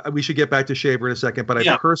we should get back to Shaver in a second, but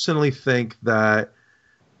I personally think that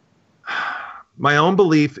my own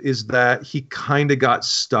belief is that he kind of got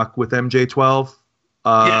stuck with MJ-12.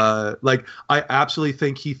 Like, I absolutely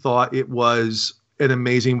think he thought it was an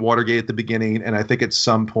amazing Watergate at the beginning, and I think at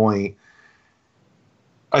some point,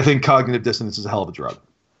 I think cognitive dissonance is a hell of a drug.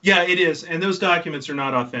 Yeah, it is, and those documents are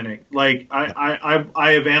not authentic. Like, I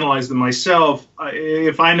have analyzed them myself.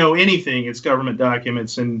 If I know anything, it's government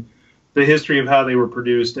documents and the history of how they were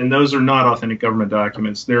produced, and those are not authentic government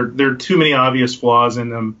documents. There are too many obvious flaws in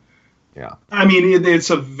them. Yeah, I mean, it's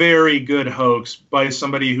a very good hoax by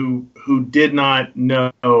somebody who did not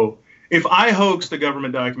know. If I hoaxed a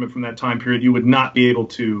government document from that time period, you would not be able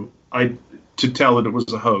to tell that it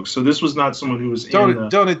was a hoax. So this was not someone who was don't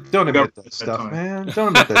admit that stuff, man. Don't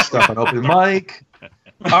admit that stuff on open mic.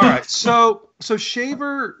 All right, so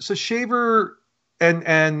Shaver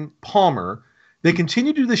and Palmer, they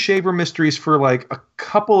continued to do the Shaver mysteries for like a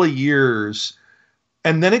couple of years.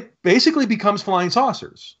 And then it basically becomes flying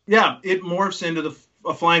saucers. Yeah, it morphs into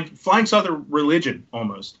a flying saucer religion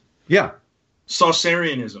almost. Yeah,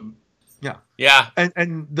 Saucerianism. Yeah.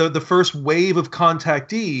 And the first wave of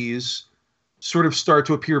contactees sort of start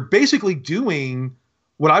to appear, basically doing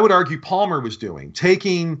what I would argue Palmer was doing,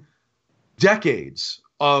 taking decades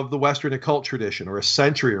of the Western occult tradition, or a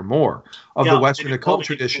century or more of the Western occult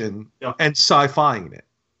tradition, and sci-fiing it.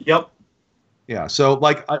 Yep. Yeah, so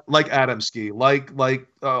like Adamski, like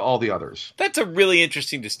all the others. That's a really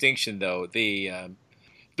interesting distinction, though. The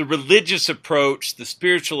religious approach, the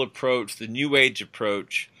spiritual approach, the New Age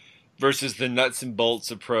approach, versus the nuts and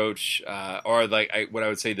bolts approach, or what I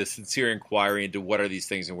would say the sincere inquiry into what are these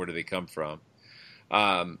things and where do they come from.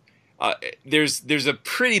 There's a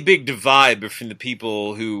pretty big divide between the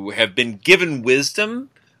people who have been given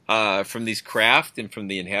wisdom from these craft and from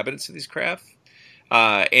the inhabitants of these craft.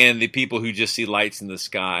 And the people who just see lights in the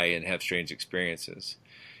sky and have strange experiences.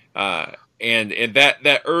 and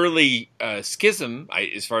that early schism,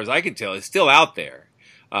 as far as I can tell, is still out there.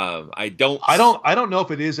 I don't know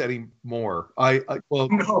if it is anymore.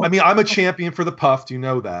 No. I mean, I'm a champion for the Puff, you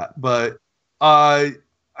know that, but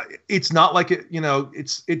it's not like it.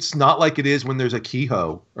 It's not like it is when there's a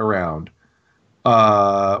Kehoe around,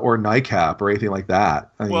 or NICAP or anything like that.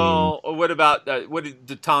 I mean, what about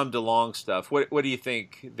the Tom DeLonge stuff? What do you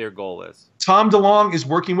think their goal is? Tom DeLonge is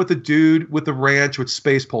working with a dude with the ranch with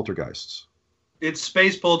space poltergeists. It's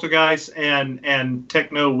space poltergeists and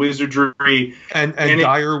techno wizardry and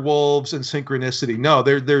dire wolves and synchronicity. No,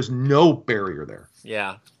 there's no barrier there.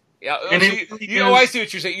 Yeah. And I see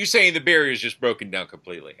what you're saying. You're saying the barrier is just broken down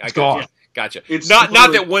completely. It's gone. Gotcha. It's not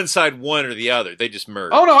that one side won or the other. They just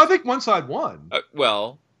merged. Oh no, I think one side won.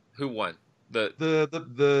 Well, who won? I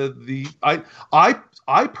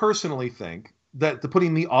personally think that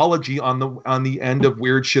putting the ology on the end of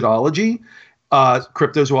weird shitology,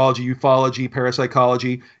 cryptozoology, ufology,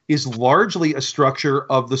 parapsychology, is largely a structure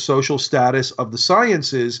of the social status of the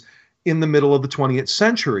sciences in the middle of the 20th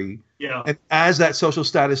century. Yeah. And as that social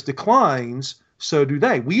status declines, so do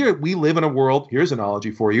they. We live in a world, here's an ology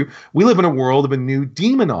for you, we live in a world of a new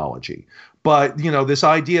demonology. But, this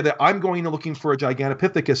idea that I'm going to looking for a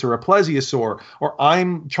Gigantopithecus or a plesiosaur, or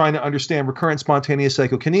I'm trying to understand recurrent spontaneous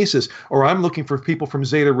psychokinesis, or I'm looking for people from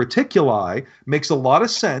Zeta Reticuli, makes a lot of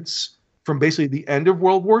sense from basically the end of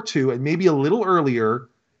World War II and maybe a little earlier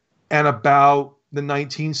and about the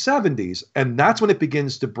 1970s. And that's when it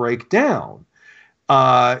begins to break down,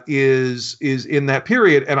 is in that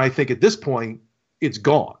period. And I think at this point, it's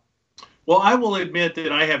gone. Well, I will admit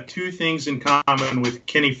that I have two things in common with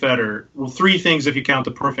Kenny Fetter. Well, three things if you count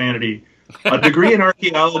the profanity. A degree in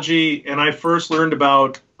archaeology, and I first learned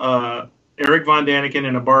about Eric Von Daniken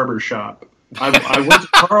in a barber shop. I went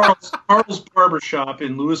to Carl's Barber Shop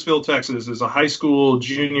in Louisville, Texas as a high school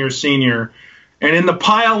junior, senior. And in the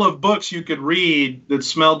pile of books you could read that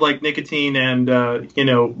smelled like nicotine and,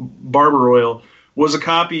 barber oil was a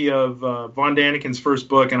copy of Von Daniken's first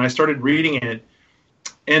book. And I started reading it.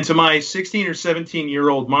 And to my 16 or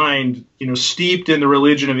 17-year-old mind, steeped in the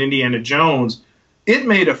religion of Indiana Jones, it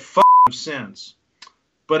made a of sense.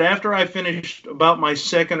 But after I finished about my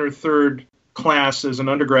second or third class as an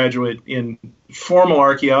undergraduate in formal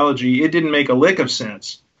archaeology, it didn't make a lick of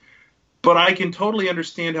sense. But I can totally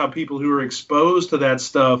understand how people who are exposed to that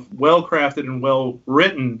stuff, well-crafted and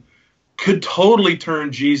well-written, could totally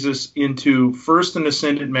turn Jesus into first an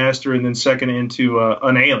ascended master and then second into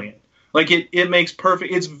an alien. Like it makes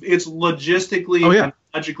perfect. It's logistically and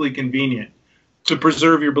logically convenient to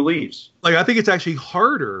preserve your beliefs. Like I think it's actually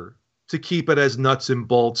harder to keep it as nuts and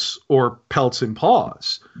bolts or pelts and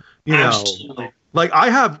paws. Absolutely. Like I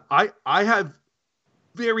have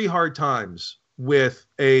very hard times with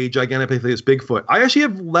a Gigantopithecus Bigfoot. I actually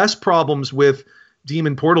have less problems with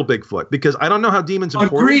Demon Portal Bigfoot because I don't know how demons and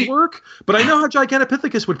portals work, but I know how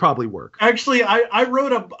Gigantopithecus would probably work. Actually, I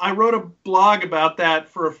wrote a blog about that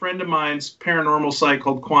for a friend of mine's paranormal site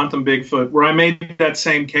called Quantum Bigfoot, where I made that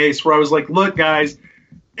same case where I was like, look, guys,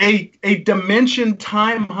 a dimension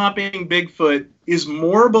time hopping Bigfoot is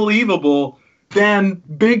more believable than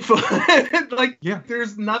Bigfoot.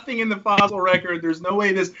 There's nothing in the fossil record. There's no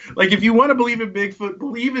way this, if you want to believe in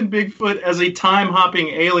Bigfoot as a time hopping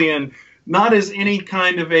alien, not as any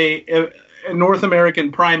kind of a North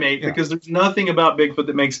American primate, because there's nothing about Bigfoot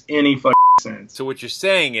that makes any fucking sense. So what you're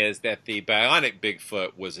saying is that the Bionic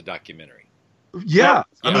Bigfoot was a documentary. Yeah.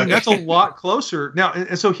 I mean, that's a lot closer. Now,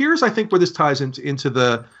 and so here's, I think, where this ties into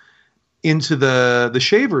the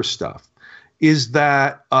Shaver stuff, is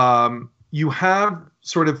that you have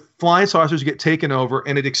sort of flying saucers get taken over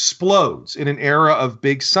and it explodes in an era of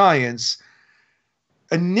big science.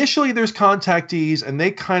 Initially, there's contactees and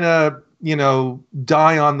they kind of,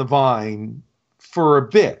 die on the vine for a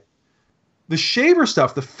bit. The Shaver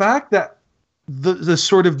stuff, the fact that the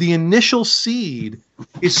sort of the initial seed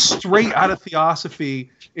is straight out of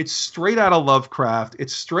Theosophy, it's straight out of Lovecraft,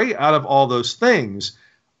 it's straight out of all those things.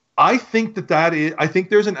 I think I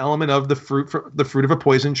think there's an element of the fruit of a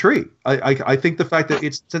poison tree. I think the fact that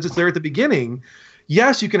since it's there at the beginning,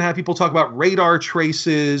 yes, you can have people talk about radar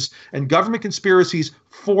traces and government conspiracies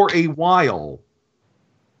for a while,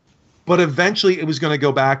 but eventually it was going to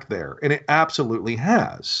go back there, and it absolutely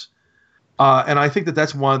has. And I think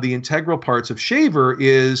that's one of the integral parts of Shaver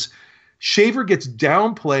is Shaver gets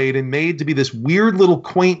downplayed and made to be this weird little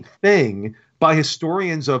quaint thing by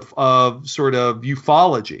historians of sort of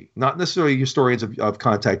ufology, not necessarily historians of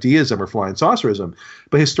contacteeism or flying saucerism,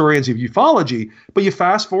 but historians of ufology. But you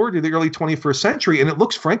fast forward to the early 21st century, and it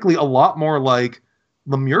looks, frankly, a lot more like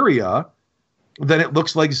Lemuria than it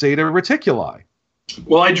looks like Zeta Reticuli.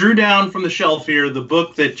 Well, I drew down from the shelf here the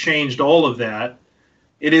book that changed all of that.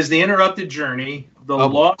 It is The Interrupted Journey, The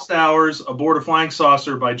Lost Hours Aboard a Flying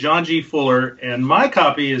Saucer by John G. Fuller, and my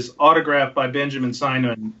copy is autographed by Benjamin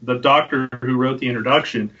Simon, the doctor who wrote the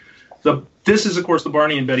introduction. This is, of course, the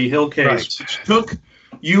Barney and Betty Hill case, which took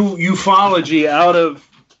ufology out of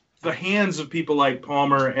the hands of people like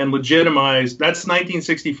Palmer and legitimized. That's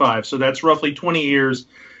 1965, so that's roughly 20 years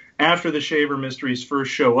after the Shaver mysteries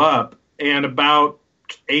first show up, and about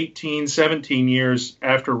 18, 17 years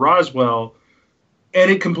after Roswell. And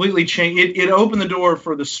it completely changed. It opened the door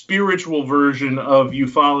for the spiritual version of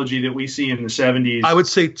ufology that we see in the 70s. I would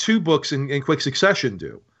say 2 books in quick succession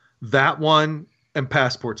do. That one and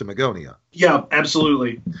Passport to Magonia. Yeah,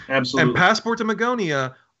 absolutely. And Passport to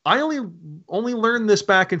Magonia, I only learned this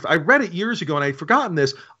I read it years ago and I'd forgotten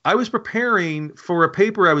this. I was preparing for a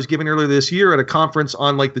paper I was giving earlier this year at a conference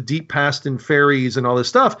on like the deep past and fairies and all this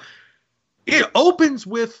stuff. It opens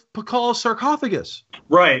with Pakal's sarcophagus.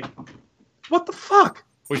 Right. What the fuck?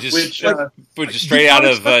 Which is straight out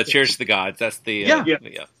of Cheers to the Gods. That's the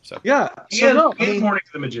So Morning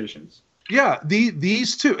to the Magicians. Yeah,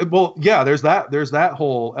 these two. Well, yeah, there's that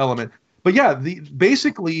whole element. But yeah,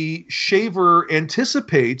 basically Shaver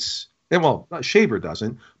anticipates, and well, not Shaver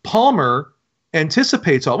doesn't. Palmer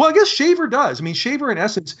anticipates all. Well, I guess Shaver does. I mean, Shaver in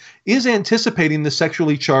essence is anticipating the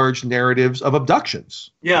sexually charged narratives of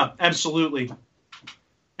abductions. Yeah, absolutely.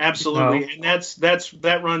 Absolutely. And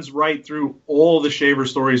that runs right through all the Shaver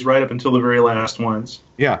stories right up until the very last ones.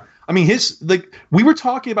 Yeah. I mean, we were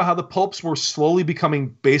talking about how the pulps were slowly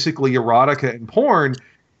becoming basically erotica and porn.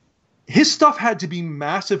 His stuff had to be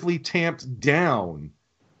massively tamped down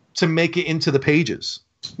to make it into the pages.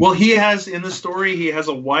 Well, in the story, he has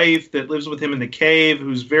a wife that lives with him in the cave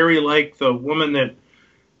who's very like the woman that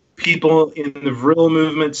people in the Vril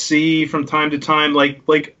movement see from time to time,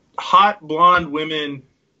 like hot blonde women,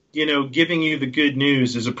 giving you the good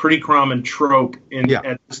news is a pretty common trope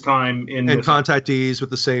at this time. And contactees with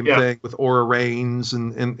the same thing with Aura Reigns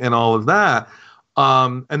and all of that.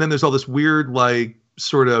 And then there's all this weird, like,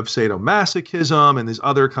 sort of sadomasochism and this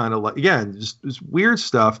other kind of, like, again, just this weird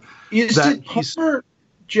stuff. Is it Palmer,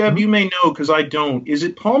 Jeb, you may know because I don't. Is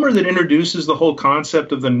it Palmer that introduces the whole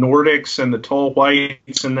concept of the Nordics and the tall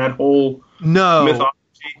whites and that whole mythology?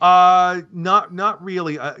 Not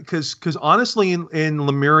really, because honestly, in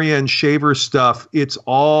Lemuria and Shaver stuff,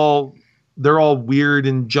 they're all weird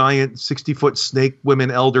and giant 60-foot snake women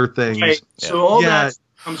elder things. Right. So all that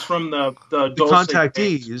comes from the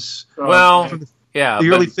contactees.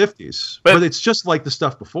 The early 50s, but it's just like the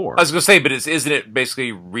stuff before. I was going to say, but isn't it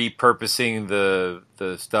basically repurposing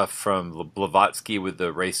the stuff from Blavatsky with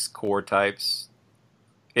the race core types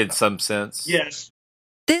in some sense? Yes.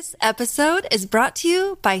 This episode is brought to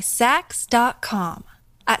you by Sax.com.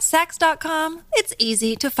 At Sax.com, it's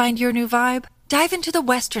easy to find your new vibe. Dive into the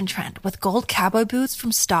Western trend with gold cowboy boots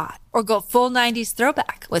from Stott, or go full 90s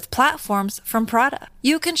throwback with platforms from Prada.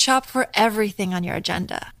 You can shop for everything on your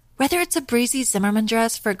agenda, whether it's a breezy Zimmermann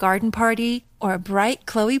dress for a garden party or a bright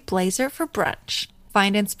Chloe blazer for brunch.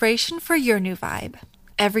 Find inspiration for your new vibe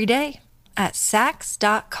every day at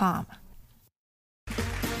Sax.com.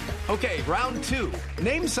 Okay, round 2.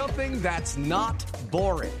 Name something that's not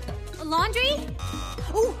boring. A laundry?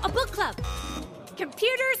 Ooh, a book club.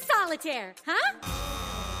 Computer solitaire, huh?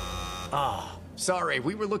 Ah, sorry,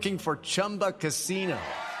 we were looking for Chumba Casino.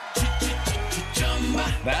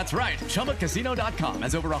 That's right, ChumbaCasino.com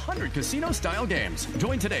has over 100 casino-style games.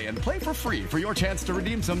 Join today and play for free for your chance to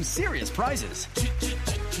redeem some serious prizes.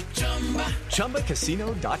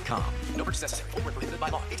 ChumbaCasino.com. No purchase necessary. Void where prohibited by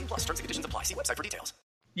law. 18+ terms and conditions apply. See website for details.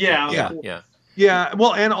 Yeah.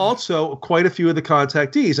 Well, and also quite a few of the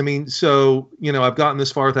contactees. I mean, so, I've gotten this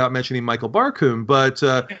far without mentioning Michael Barkum, but,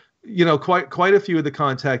 quite a few of the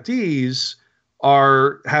contactees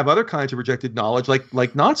have other kinds of rejected knowledge, like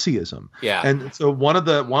Nazism. Yeah. And so one of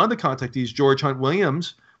the contactees, George Hunt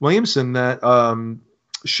Williamson, that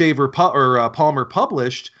Shaver Palmer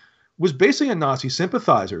published, was basically a Nazi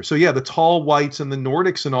sympathizer. So yeah, the tall whites and the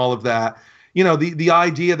Nordics and all of that. The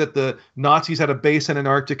idea that the Nazis had a base in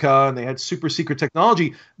Antarctica and they had super secret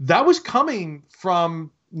technology, that was coming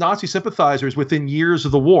from Nazi sympathizers within years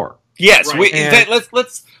of the war. Yes, right.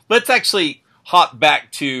 Let's actually hop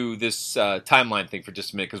back to this timeline thing for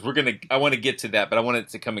just a minute, because I want to get to that, but I want it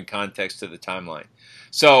to come in context to the timeline.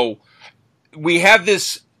 So we have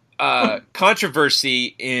this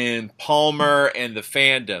controversy in Palmer and the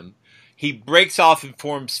fandom. He breaks off and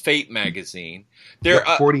forms Fate magazine.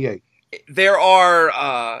 48. There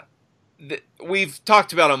are, we've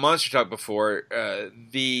talked about on Monster Talk before,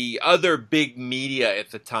 the other big media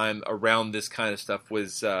at the time around this kind of stuff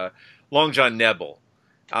was Long John Nebel.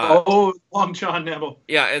 Long John Nebel.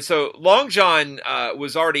 Yeah, and so Long John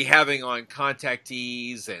was already having on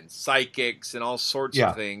contactees and psychics and all sorts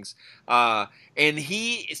of things. And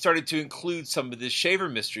he started to include some of the Shaver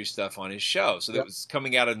mystery stuff on his show. So that was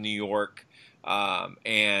coming out of New York.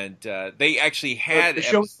 And they actually had the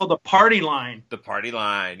show was called The Party Line. The Party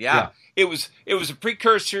Line, yeah. It was a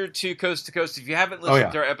precursor to Coast to Coast. If you haven't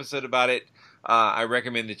listened to our episode about it, I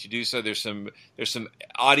recommend that you do so. There's some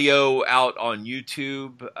audio out on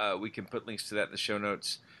YouTube. We can put links to that in the show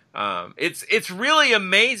notes. It's really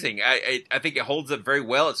amazing. I think it holds up very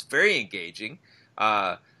well. It's very engaging.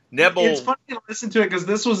 Nebel. It's funny to listen to it because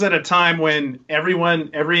this was at a time when every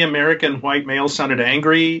American white male sounded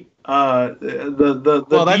angry. That's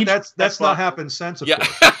not happened since, of course.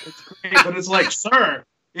 It's great, but it's like, sir.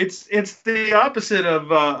 It's the opposite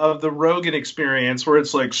of the Rogan experience, where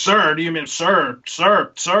it's like, sir, do you mean sir?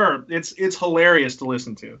 It's hilarious to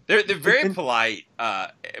listen to. They're very polite,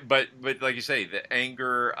 but like you say, the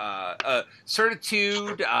anger,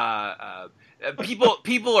 certitude,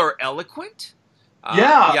 people are eloquent.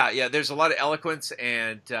 Yeah. There's a lot of eloquence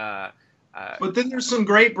and. But then there's some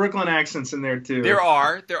great Brooklyn accents in there too. There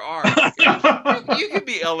are. You can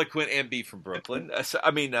be eloquent and be from Brooklyn.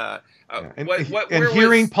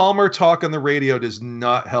 Hearing Palmer talk on the radio does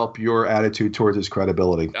not help your attitude towards his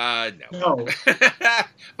credibility. No.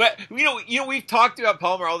 But we've talked about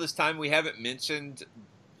Palmer all this time. We haven't mentioned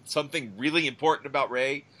something really important about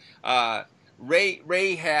Ray.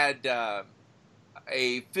 Ray had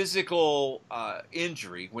a physical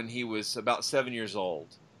injury when he was about 7 years old.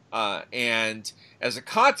 And as a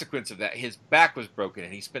consequence of that, his back was broken,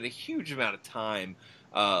 and he spent a huge amount of time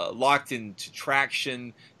locked into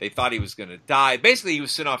traction. They thought he was going to die. Basically, he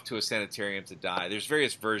was sent off to a sanitarium to die. There's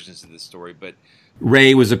various versions of this story, but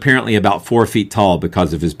Ray was apparently about 4 feet tall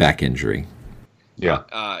because of his back injury.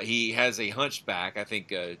 Yeah. He has a hunchback. I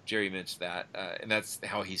think Jerry mentioned that, and that's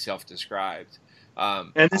how he self-described.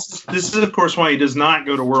 And this is of course why he does not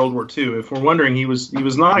go to World War II. If we're wondering, he was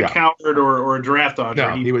not a coward or a draft dodger.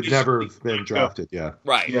 No, he would never have been drafted. Yeah,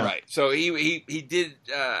 right. So he did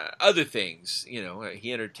other things.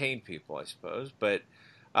 He entertained people, I suppose. But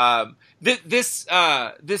this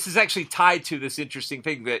is actually tied to this interesting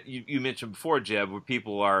thing that you mentioned before, Jeb, where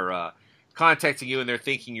people are contacting you and they're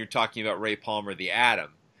thinking you're talking about Ray Palmer, the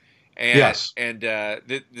Atom. And, yes. And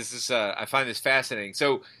this is I find this fascinating.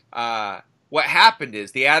 So. What happened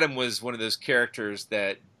is the Atom was one of those characters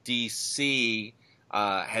that DC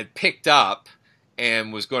had picked up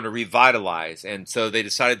and was going to revitalize, and so they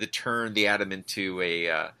decided to turn the Atom into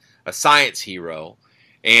a science hero.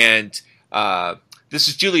 And this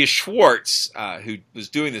is Julius Schwartz who was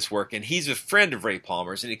doing this work, and he's a friend of Ray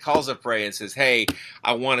Palmer's, and he calls up Ray and says, "Hey,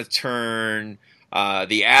 I want to turn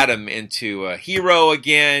the Atom into a hero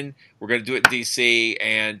again. We're going to do it in DC,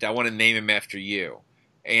 and I want to name him after you."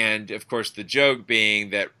 And, of course, the joke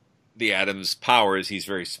being that the Atom's power is he's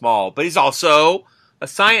very small, but he's also a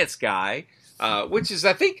science guy, which is,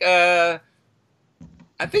 I think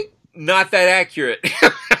not that accurate.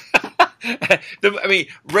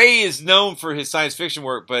 Ray is known for his science fiction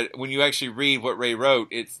work, but when you actually read what Ray wrote,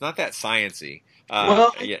 it's not that sciencey.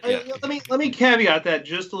 Let me caveat that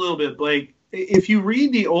just a little bit, Blake. If you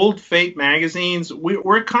read the old Fate magazines,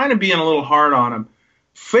 we're kind of being a little hard on them.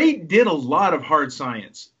 Fate did a lot of hard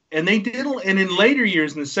science, and in later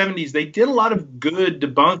years in the 70s, they did a lot of good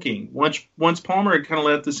debunking once Palmer had kind of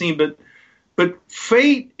left the scene. But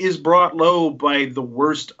Fate is brought low by the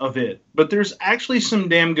worst of it. But there's actually some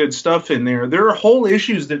damn good stuff in there. There are whole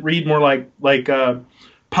issues that read more like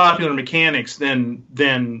Popular Mechanics than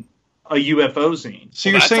a UFO zine. So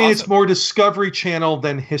you're saying awesome. It's more Discovery Channel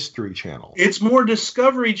than History Channel? It's more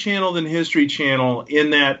Discovery Channel than History Channel in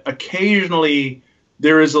that occasionally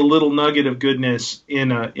there is a little nugget of goodness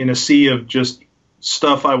in a sea of just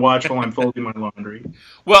stuff I watch while I'm folding my laundry.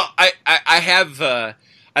 Well, I have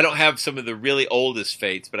I don't have some of the really oldest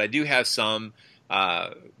Fates, but I do have some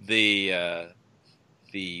the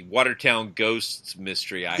Watertown Ghosts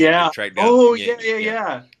mystery. I had to track down. Oh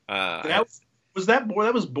yeah. That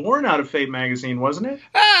was born out of Fate magazine, wasn't it?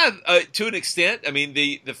 To an extent. I mean,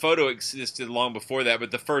 the photo existed long before that,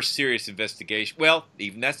 but the first serious investigation. Well,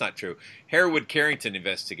 even that's not true. Harewood Carrington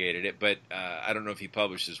investigated it, but I don't know if he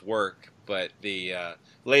published his work. But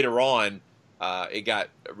later on, it got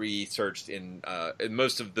researched in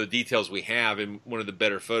most of the details we have, and one of the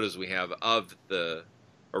better photos we have of the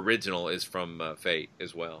original is from Fate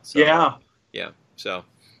as well. So, yeah. So.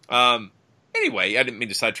 Anyway, I didn't mean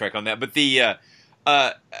to sidetrack on that, but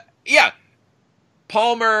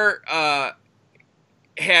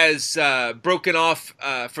has broken off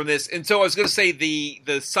from this. And so I was going to say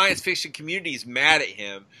the science fiction community is mad at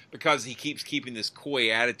him because he keeps keeping this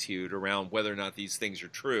coy attitude around whether or not these things are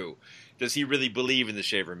true. Does he really believe in the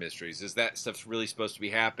Shaver Mysteries? Is that stuff really supposed to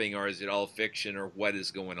be happening, or is it all fiction, or what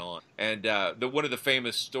is going on? And one of the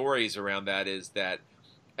famous stories around that is that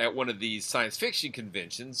at one of these science fiction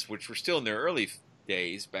conventions, which were still in their early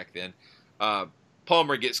days back then,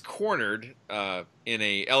 Palmer gets cornered in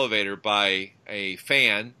an elevator by a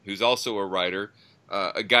fan who's also a writer,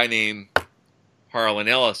 a guy named Harlan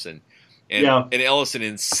Ellison. And Ellison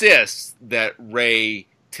insists that Ray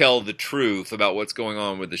tell the truth about what's going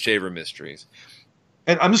on with the Shaver Mysteries.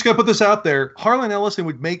 And I'm just going to put this out there. Harlan Ellison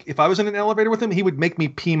would make, if I was in an elevator with him, he would make me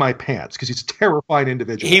pee my pants because he's a terrifying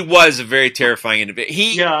individual. He was a very terrifying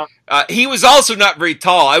individual. He was also not very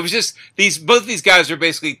tall. I was just, both these guys are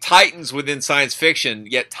basically titans within science fiction,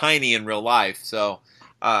 yet tiny in real life. So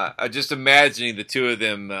just imagining the two of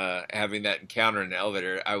them having that encounter in an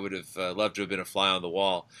elevator, I would have loved to have been a fly on the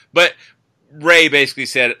wall. But Ray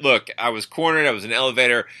basically said, look, I was cornered, I was in an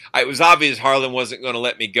elevator. It was obvious Harlan wasn't going to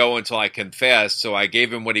let me go until I confessed, so I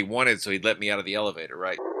gave him what he wanted, so he'd let me out of the elevator,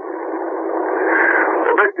 right? Well,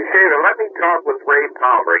 Mr. Shaver, let me talk with Ray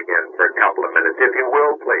Palmer again for a couple of minutes, if you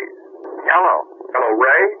will, please. Hello. Hello,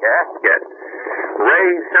 Ray? Yes? Yes. Ray,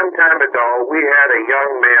 some time ago, we had a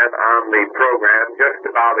young man on the program just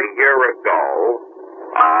about a year ago,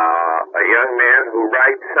 a young man who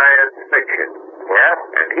writes science fiction. Yes?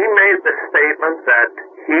 And he made the statement that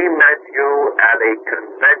he met you at a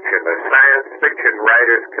convention, a science fiction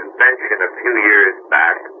writers convention a few years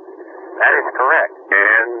back. That is correct.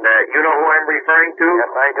 And you know who I'm referring to?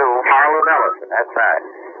 Yes, I do. Harlan Ellison. That's right.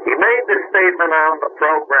 He made the statement on the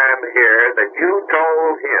program here that you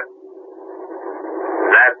told him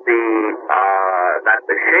that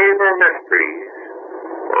the Shaver Mysteries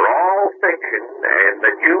were all fiction, and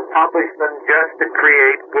that you published them just to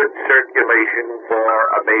create good circulation for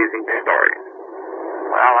amazing stories.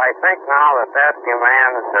 Well, I think now that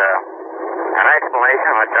demands an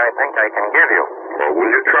explanation which I think I can give you. Well, will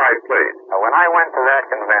you try, please? When I went to that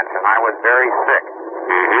convention, I was very sick.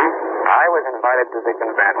 Mm-hmm. I was invited to the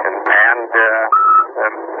convention and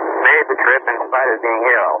made the trip in spite of being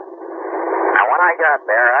ill. Now, when I got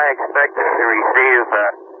there, I expected to receive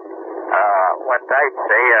what I'd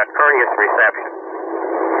say a courteous reception.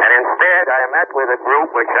 And instead, I met with a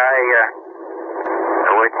group which I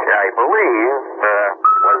believe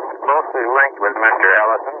was closely linked with Mr.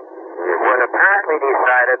 Ellison, who had apparently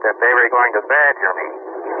decided that they were going to badger me.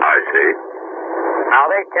 I see. Now,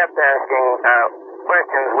 they kept asking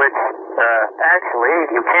questions which actually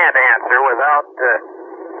you can't answer without...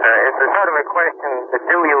 it's a sort of a question that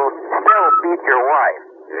do you still beat your wife?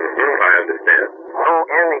 Mm-hmm, I understand. So,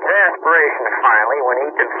 in exasperation, finally, when he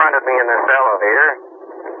confronted me in this elevator,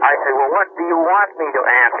 I said, well, what do you want me to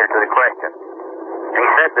answer to the question? And he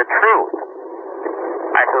said, the truth.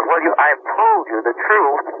 I said, well, I've told you the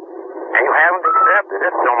truth, and you haven't accepted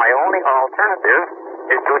it, so my only alternative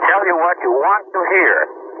is to tell you what you want to hear,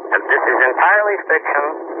 that this is entirely fiction,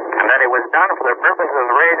 and that it was done for the purpose of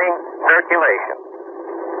raising circulation.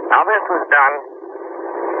 Now, this was done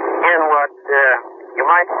in what... you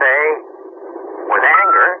might say, with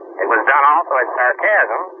anger. It was done also as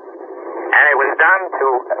sarcasm, and it was done to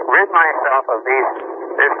rid myself of this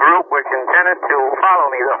group which intended to follow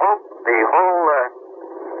me the whole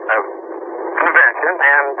convention,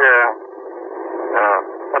 and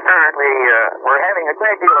apparently were having a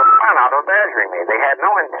great deal of fun out of badgering me. They had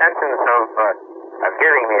no intentions of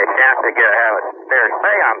giving me a chance to have a fair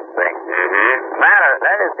say on the thing. Mm-hmm.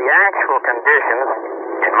 That is the actual conditions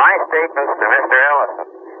in my statements to Mr. Ellison.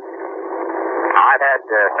 I've had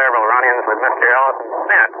several run-ins with Mr. Ellison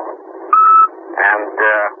since, and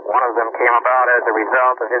one of them came about as a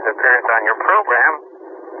result of his appearance on your program,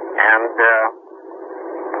 and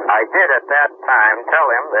I did at that time tell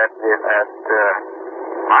him that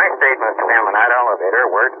my statements to him in that elevator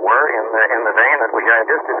were in the vein that which I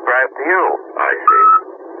just described to you. I see.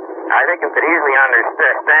 I think you could easily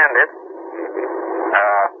understand it.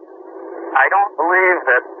 I don't believe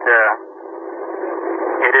that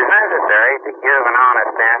it is necessary to give an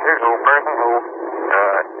honest answer to a person who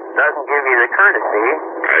doesn't give you the courtesy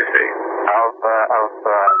of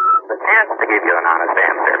the chance to give you an honest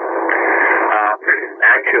answer.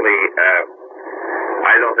 Actually,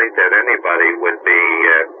 I don't think that anybody would be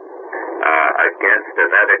against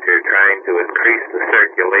an editor trying to increase the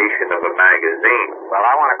circulation of a magazine. Well,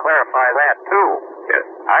 I want to clarify that, too. Yes.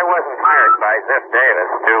 I wasn't hired by Ziff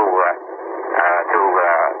Davis to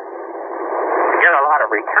get a lot of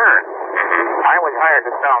return. Mm-hmm. I was hired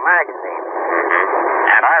to sell magazines. Mm-hmm.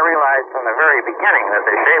 And I I realized from the very beginning that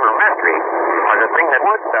the Shaver Mystery was a thing that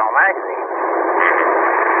would sell magazines.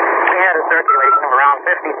 We had a circulation of around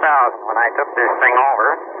 50,000 when I took this thing over,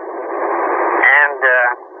 and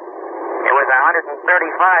it was 135,000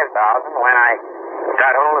 when I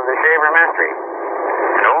got hold of the Shaver Mystery.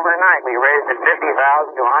 And overnight we raised it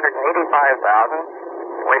 50,000 to 185,000,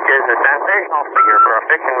 which is a sensational figure for a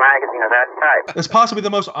fiction magazine of that type. That's possibly the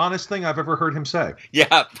most honest thing I've ever heard him say.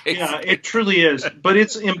 Yeah, it truly is. But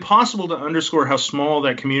it's impossible to underscore how small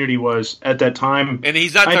that community was at that time. And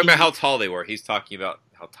he's not talking about how tall they were. He's talking about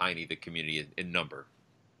how tiny the community is in number.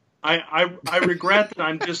 I regret that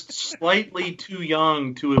I'm just slightly too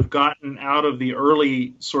young to have gotten out of the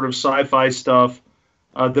early sort of sci-fi stuff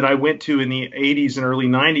that I went to in the 80s and early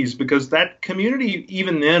 90s, because that community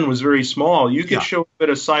even then was very small. You could show up at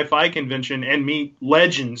a sci-fi convention and meet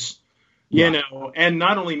legends, you know, and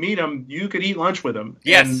not only meet them, you could eat lunch with them.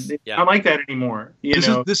 Yes. And it's not like that anymore.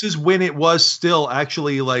 This is when it was still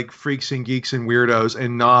actually like freaks and geeks and weirdos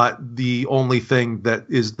and not the only thing that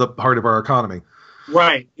is the part of our economy.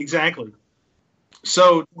 Right, exactly.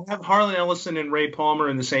 So to have Harlan Ellison and Ray Palmer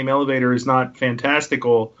in the same elevator is not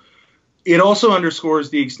fantastical. It also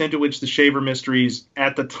underscores the extent to which the Shaver Mysteries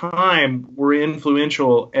at the time were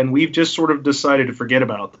influential, and we've just sort of decided to forget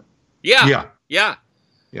about them. Yeah.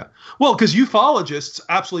 Well, because ufologists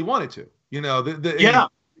absolutely wanted to,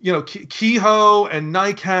 Kehoe and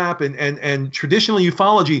NICAP and traditional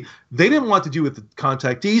ufology, they didn't want to do with the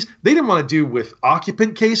contactees. They didn't want to do with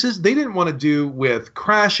occupant cases. They didn't want to do with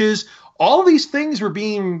crashes. All these things were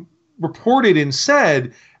being reported and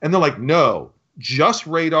said, and they're like, no. Just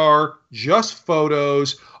radar, just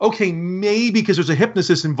photos. Okay, maybe because there's a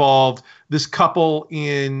hypnotist involved, this couple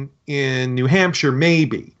in New Hampshire,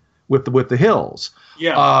 maybe with the hills.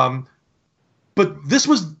 Yeah. But this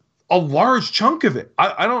was a large chunk of it.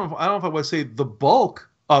 I don't know if I would say the bulk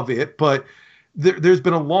of it, but there's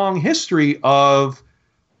been a long history of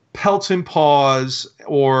pelts and paws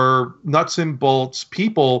or nuts and bolts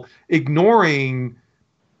people ignoring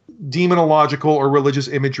demonological or religious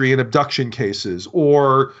imagery in abduction cases,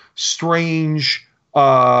 or strange,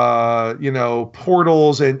 portals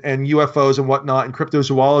and UFOs and whatnot in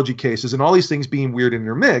cryptozoology cases, and all these things being weird and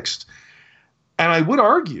intermixed. And I would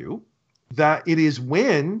argue that it is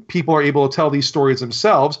when people are able to tell these stories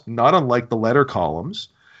themselves, not unlike the letter columns,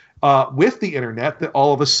 with the internet, that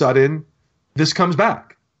all of a sudden this comes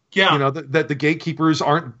back. Yeah. That the gatekeepers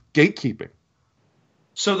aren't gatekeeping.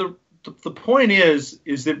 So the point is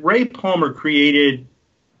that Ray Palmer created,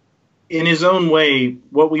 in his own way,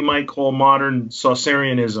 what we might call modern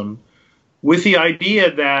Saucerianism, with the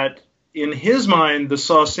idea that, in his mind, the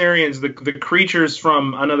Saucerians, the creatures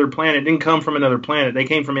from another planet, didn't come from another planet. They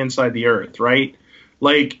came from inside the Earth, right?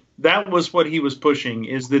 Like, that was what he was pushing,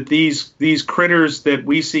 is that these critters that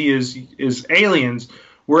we see as aliens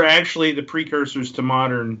were actually the precursors to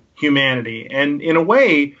modern humanity. And in a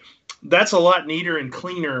way, that's a lot neater and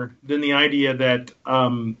cleaner than the idea that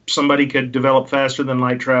somebody could develop faster than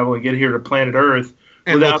light travel and get here to planet Earth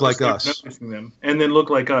and without look like us, them, and then look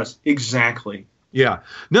like us. Exactly. Yeah.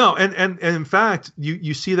 No, and in fact,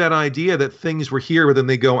 you see that idea that things were here, but then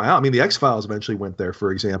they go out. I mean, the X-Files eventually went there,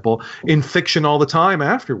 for example, in fiction all the time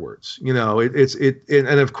afterwards. And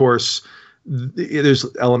of course, there's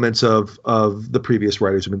elements of the previous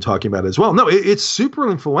writers have been talking about it as well. No, it's super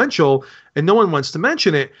influential, and no one wants to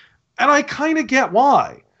mention it. And I kind of get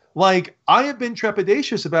why. Like, I have been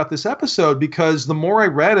trepidatious about this episode because the more I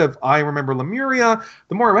read of I Remember Lemuria,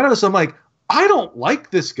 the more I read of this, I'm like, I don't like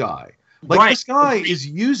this guy. Like, right. This guy is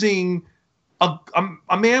using a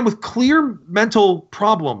man with clear mental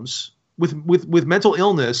problems, with mental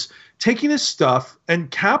illness, taking his stuff and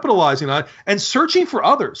capitalizing on it and searching for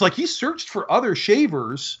others. Like, he searched for other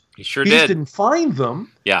shavers. He sure did. He just didn't find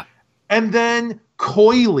them. Yeah. And then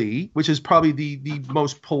coyly, which is probably the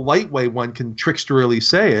most polite way one can tricksterily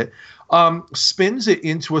say it, spins it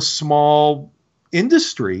into a small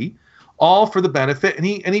industry, all for the benefit, and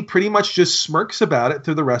he pretty much just smirks about it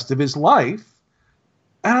through the rest of his life.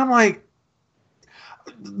 And I'm like,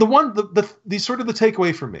 the sort of the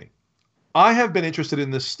takeaway for me, I have been interested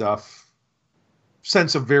in this stuff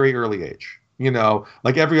since a very early age.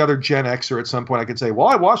 Like every other Gen Xer at some point I could say, well,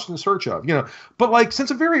 I watched In Search Of, but like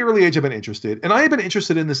since a very early age I've been interested, and I have been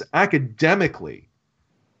interested in this academically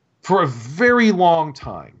for a very long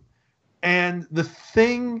time. And the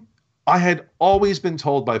thing I had always been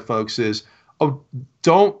told by folks is,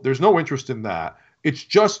 there's no interest in that. It's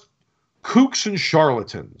just kooks and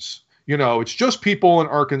charlatans. It's just people in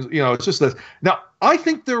Arkansas, it's just this. Now, I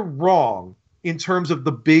think they're wrong in terms of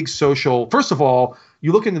the big social. First of all,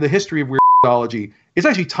 you look into the history of weird methodology is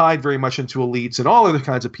actually tied very much into elites and all other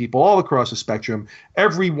kinds of people all across the spectrum.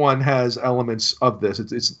 Everyone has elements of this.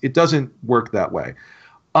 It doesn't work that way.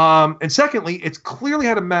 And secondly, it's clearly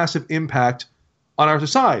had a massive impact on our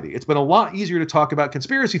society. It's been a lot easier to talk about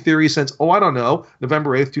conspiracy theories since, November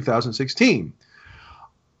 8th, 2016.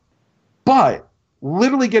 But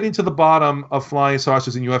literally getting to the bottom of flying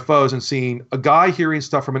saucers and UFOs and seeing a guy hearing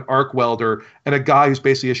stuff from an arc welder and a guy who's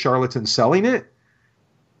basically a charlatan selling it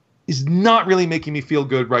is not really making me feel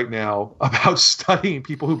good right now about studying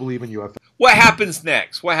people who believe in UFOs. What happens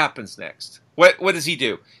next? What does he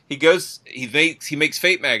do? He makes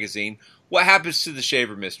Fate magazine. What happens to the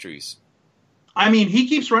Shaver mysteries? I mean, he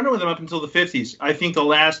keeps running with them up until the 50s. I think the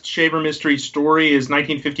last Shaver mystery story is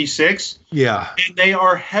 1956. Yeah. And they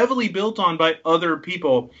are heavily built on by other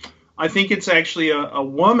people. I think it's actually a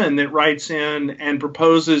woman that writes in and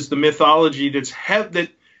proposes the mythology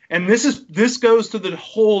and this goes to the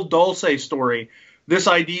whole Dulce story. This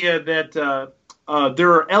idea that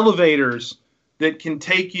there are elevators that can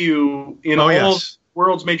take you in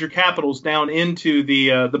world's major capitals down into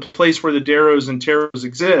the place where the Darrows and Tarros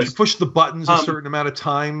exist. You push the buttons a certain amount of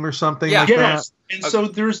time or something like that. And so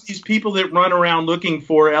there's these people that run around looking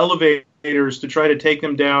for elevators to try to take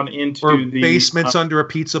them down into the basements under a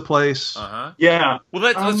pizza place. Yeah. Well,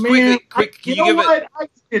 let's quick. Can you give it? I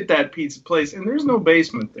did that pizza place, and there's no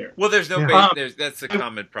basement there. Well, there's no basement. That's a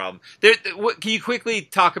common problem. Can you quickly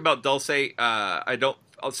talk about Dulce?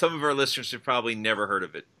 Some of our listeners have probably never heard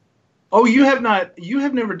of it. Oh, you have not. You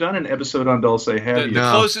have never done an episode on Dulce, have you?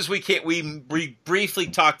 The closest we can. We briefly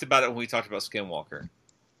talked about it when we talked about Skinwalker.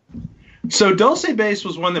 So Dulce Base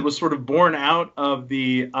was one that was sort of born out of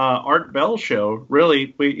the Art Bell show.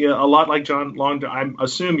 Really, a lot like John Long. I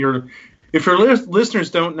assume if your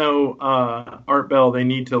listeners don't know Art Bell, they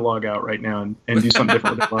need to log out right now and do something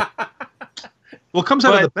different with their life. Well, it comes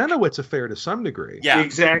out of the Benowitz affair to some degree. Yeah,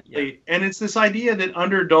 exactly. Yeah. And it's this idea that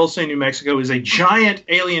under Dulce, New Mexico, is a giant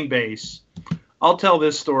alien base. I'll tell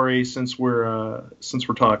this story since we're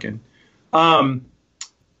talking. I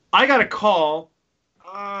got a call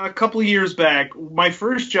a couple of years back. My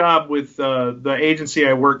first job with the agency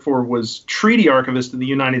I worked for was treaty archivist in the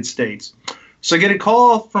United States. So I get a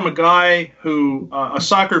call from a guy who, a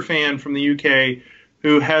soccer fan from the UK,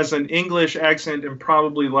 who has an English accent and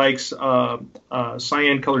probably likes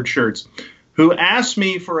cyan-colored shirts, who asked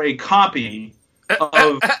me for a copy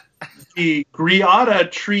of the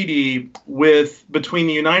Greada Treaty between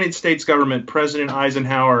the United States government, President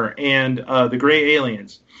Eisenhower, and the Gray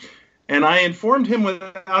Aliens. And I informed him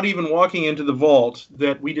without even walking into the vault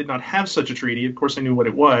that we did not have such a treaty. Of course, I knew what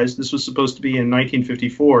it was. This was supposed to be in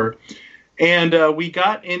 1954. And we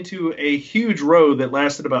got into a huge row that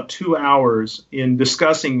lasted about 2 hours in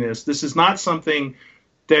discussing this. This is not something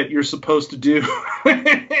that you're supposed to do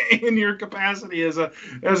in your capacity as a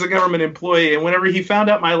government employee. And whenever he found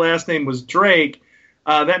out my last name was Drake,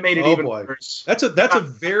 that made it even worse. That's a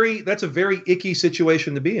very icky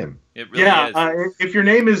situation to be in. It really is. If your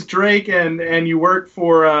name is Drake and you work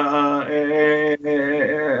for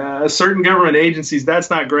certain government agencies, that's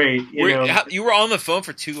not great. You were on the phone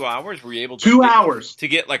for 2 hours. Were you able to 2 hours to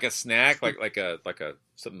get like a snack, like a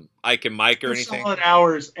some Ike and Mike or anything? Solid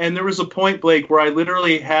hours. And there was a point, Blake, where I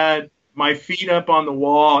literally had my feet up on the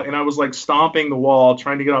wall and I was like stomping the wall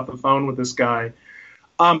trying to get off the phone with this guy.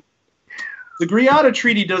 The Greada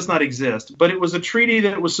Treaty does not exist, but it was a treaty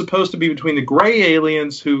that was supposed to be between the Gray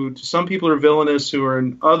Aliens, who to some people are villainous,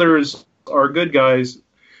 and others are good guys.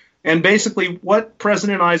 And basically what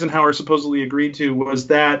President Eisenhower supposedly agreed to was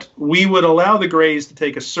that we would allow the Greys to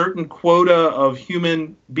take a certain quota of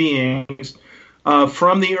human beings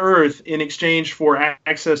from the Earth in exchange for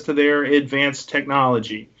access to their advanced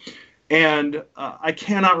technology. And I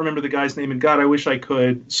cannot remember the guy's name, and God, I wish I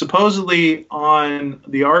could. Supposedly on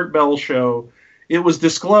the Art Bell show, it was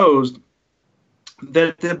disclosed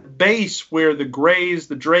that the base where the Greys,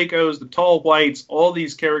 the Dracos, the Tall Whites, all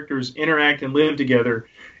these characters interact and live together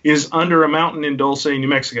is under a mountain in Dulce, New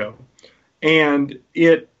Mexico. And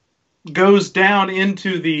it goes down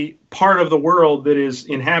into the part of the world that is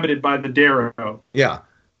inhabited by the Darrow. Yeah.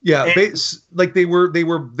 Yeah, they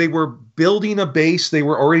were building a base. They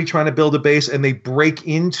were already trying to build a base, and they break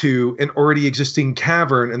into an already existing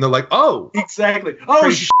cavern, and they're like, "Oh, exactly!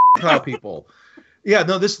 Oh, how people." Yeah,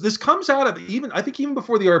 no, this comes out of even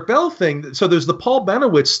before the Art Bell thing. So there's the Paul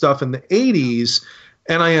Benowitz stuff in the 80s,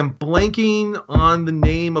 and I am blanking on the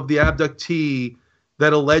name of the abductee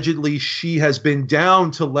that allegedly she has been down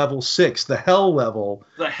to level 6, the hell level,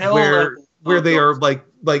 where they are like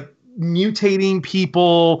mutating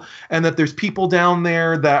people, and that there's people down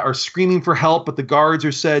there that are screaming for help, but the guards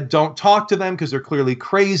are said, don't talk to them because they're clearly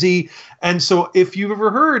crazy. And so if you've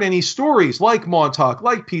ever heard any stories like Montauk,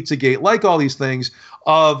 like Pizzagate, like all these things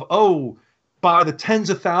of, by the tens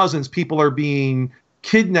of thousands, people are being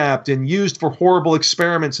kidnapped and used for horrible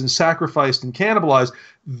experiments and sacrificed and cannibalized.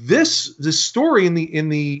 This story in the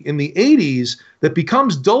 80s that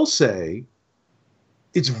becomes Dulce,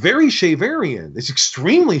 it's very Shaverian. It's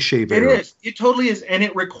extremely Shaverian. It is. It totally is, and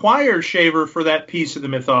it requires Shaver for that piece of the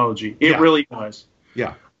mythology. It really does.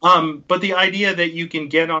 Yeah. But the idea that you can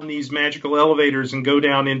get on these magical elevators and go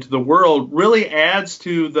down into the world really adds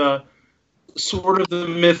to the sort of the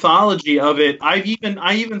mythology of it. I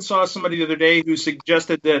even saw somebody the other day who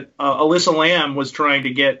suggested that Alyssa Lamb was trying to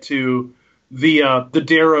get to the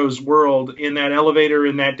Darrow's world in that elevator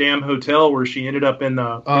in that damn hotel where she ended up in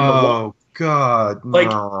the God, no. Like,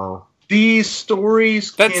 these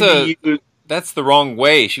stories that's the wrong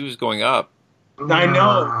way. She was going up. I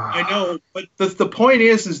know. But the point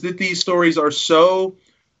is that these stories are so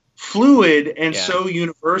fluid and so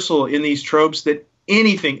universal in these tropes that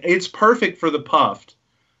it's perfect for the puffed.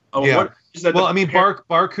 Barcoon's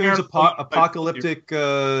apocalyptic,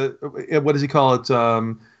 what does he call it?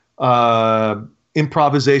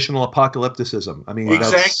 Improvisational apocalypticism. I mean,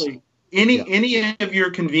 exactly. Any of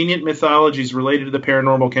your convenient mythologies related to the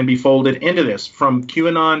paranormal can be folded into this. From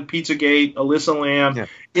QAnon, Pizzagate, Alyssa Lamb,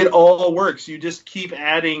 it all works. You just keep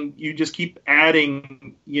adding,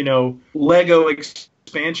 Lego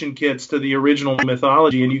expansion kits to the original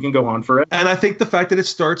mythology, and you can go on forever. And I think the fact that it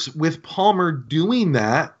starts with Palmer doing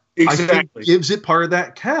that, I think gives it part of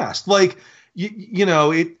that cast. Like,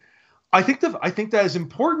 I think that is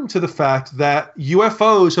important to the fact that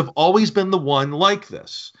UFOs have always been the one like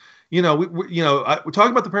this. We're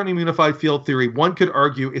talking about the paranormal unified field theory. One could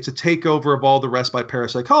argue it's a takeover of all the rest by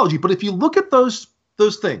parapsychology. But if you look at those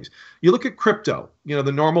things, you look at crypto,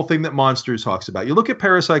 the normal thing that Monsters talks about. You look at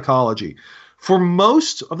parapsychology. For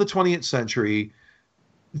most of the 20th century,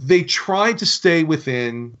 they tried to stay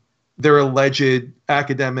within their alleged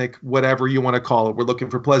academic, whatever you want to call it. We're looking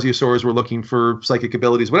for plesiosaurs. We're looking for psychic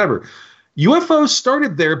abilities, whatever. UFOs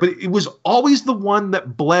started there, but it was always the one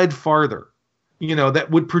that bled farther. That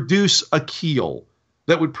would produce a Keel,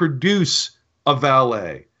 that would produce a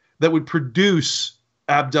valet, that would produce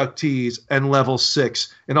abductees and level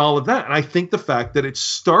 6 and all of that. And I think the fact that it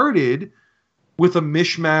started with a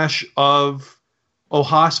mishmash of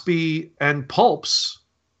Oahspe and pulps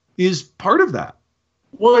is part of that.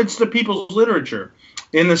 Well, it's the people's literature.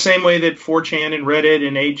 In the same way that 4chan and Reddit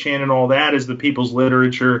and 8chan and all that is the people's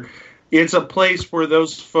literature, it's a place where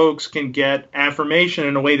those folks can get affirmation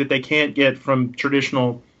in a way that they can't get from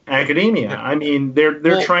traditional academia. I mean,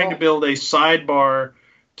 they're trying to build a sidebar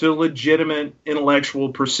to legitimate intellectual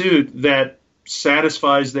pursuit that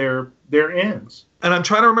satisfies their ends. And I'm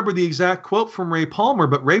trying to remember the exact quote from Ray Palmer,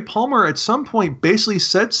 but Ray Palmer at some point basically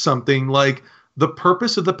said something like, the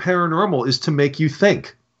purpose of the paranormal is to make you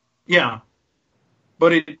think. Yeah,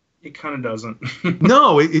 but it kind of doesn't.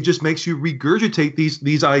 No, it just makes you regurgitate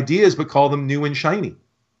these ideas, but call them new and shiny.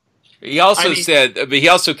 He also said, but he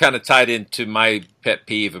also kind of tied into my pet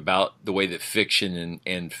peeve about the way that fiction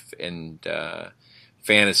and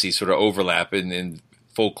fantasy sort of overlap in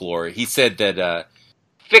folklore. He said that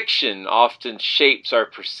fiction often shapes our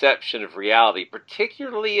perception of reality,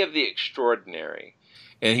 particularly of the extraordinary.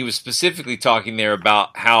 And he was specifically talking there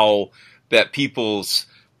about how that people's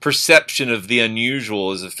perception of the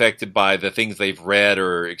unusual is affected by the things they've read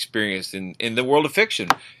or experienced in the world of fiction.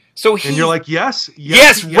 So and you're like, yes,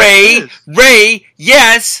 Ray,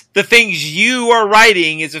 yes, the things you are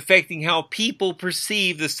writing is affecting how people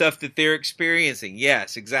perceive the stuff that they're experiencing.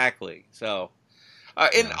 Yes, exactly. So,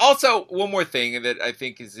 and also one more thing that I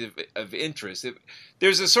think is of interest.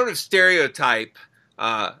 There's a sort of stereotype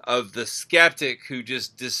of the skeptic who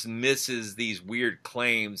just dismisses these weird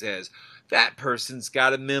claims as that person's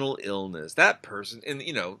got a mental illness. That person, in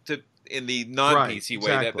the non-PC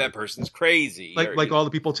way, that person's crazy. Like all the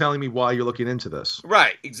people telling me why you're looking into this.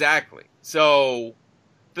 Right, exactly. So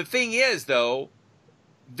the thing is, though,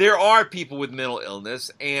 there are people with mental illness,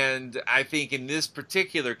 and I think in this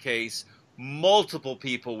particular case, multiple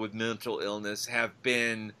people with mental illness have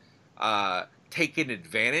been taken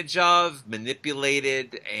advantage of,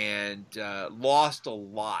 manipulated, and lost a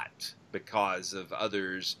lot because of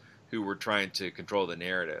others who were trying to control the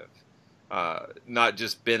narrative. Not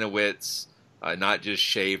just Benowitz, not just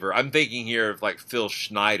Shaver. I'm thinking here of like Phil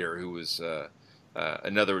Schneider, who was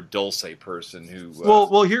another Dulce person who.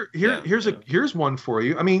 Here's one for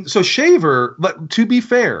you. I mean, so Shaver. To be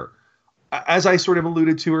fair, as I sort of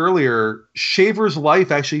alluded to earlier, Shaver's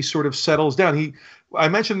life actually sort of settles down. I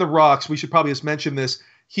mentioned the rocks. We should probably just mention this.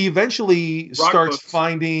 He eventually starts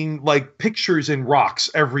finding like pictures in rocks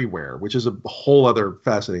everywhere, which is a whole other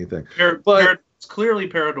fascinating thing. It's clearly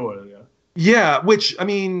paranoia. Yeah, which, I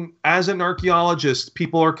mean, as an archaeologist,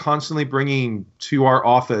 people are constantly bringing to our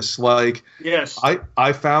office, like, yes,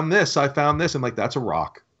 I found this. I'm like, that's a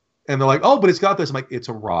rock. And they're like, oh, but it's got this. I'm like, it's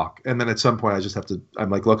a rock. And then at some point I just have to, I'm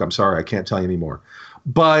like, look, I'm sorry, I can't tell you anymore.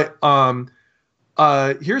 But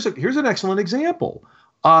here's an excellent example.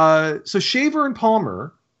 So Shaver and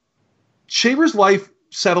Palmer, Shaver's life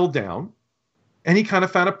settled down and he kind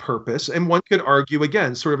of found a purpose. And one could argue,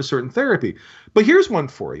 again, sort of a certain therapy. But here's one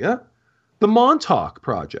for you. The Montauk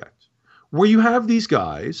Project, where you have these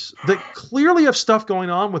guys that clearly have stuff going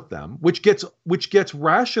on with them, which gets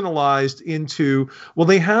rationalized into, well,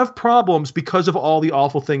 they have problems because of all the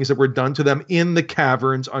awful things that were done to them in the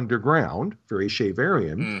caverns underground, very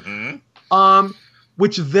Shaverian,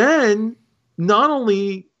 which then not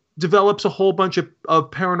only develops a whole bunch of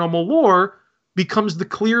paranormal lore, becomes the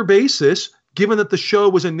clear basis, given that the show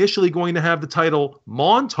was initially going to have the title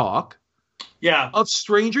Montauk, of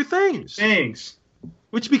Stranger Things.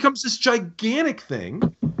 Which becomes this gigantic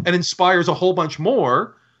thing and inspires a whole bunch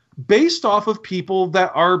more based off of people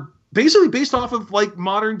that are basically based off of like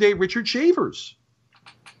modern day Richard Shavers.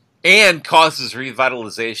 And causes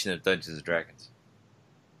revitalization of Dungeons and Dragons.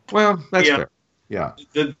 Well, that's fair. Yeah.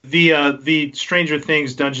 The Stranger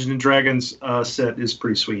Things Dungeons and Dragons set is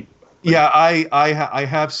pretty sweet. Yeah, I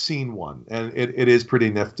have seen one and it is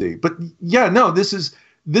pretty nifty. But yeah, no, this is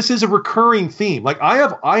a recurring theme. Like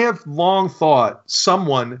I have long thought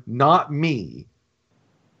someone, not me,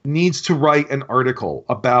 needs to write an article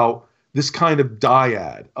about this kind of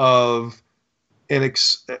dyad of a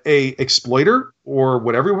exploiter or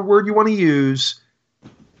whatever word you want to use,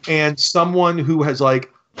 and someone who has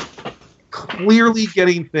like clearly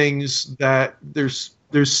getting things that there's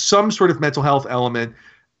some sort of mental health element.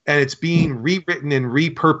 And it's being rewritten and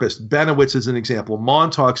repurposed. Benowitz is an example.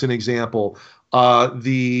 Montauk's an example.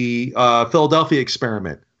 The Philadelphia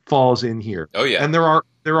Experiment falls in here. Oh yeah, and there are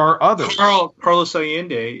others. Carlos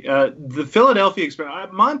Allende, the Philadelphia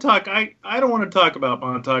Experiment. Montauk. I don't want to talk about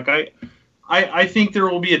Montauk. I think there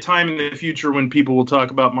will be a time in the future when people will talk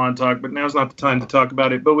about Montauk, but now's not the time to talk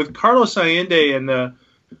about it. But with Carlos Allende and the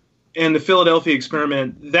Philadelphia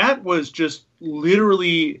Experiment, that was just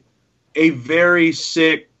literally a very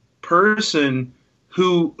sick person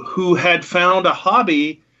who had found a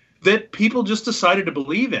hobby that people just decided to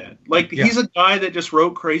believe in. Like he's a guy that just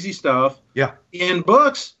wrote crazy stuff in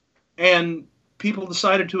books, and people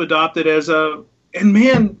decided to adopt it as a. And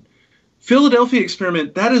man, Philadelphia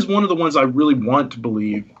Experiment, that is one of the ones I really want to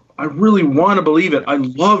believe. I really want to believe it. I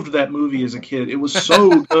loved that movie as a kid. It was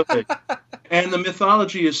so good. And the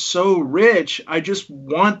mythology is so rich. I just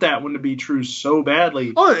want that one to be true so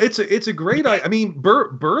badly. Oh, it's a great. I mean,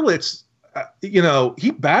 Berlitz,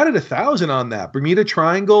 he batted 1,000 on that. Bermuda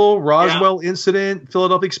Triangle, Roswell Incident,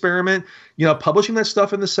 Philadelphia Experiment. Publishing that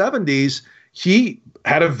stuff in the 70s, he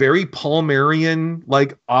had a very Palmerian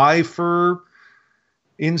like eye for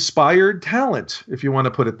inspired talent, if you want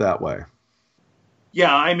to put it that way.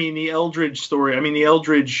 Yeah, I mean the Eldridge story. I mean the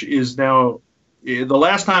Eldridge is now. The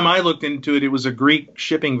last time I looked into it, it was a Greek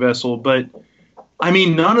shipping vessel, but I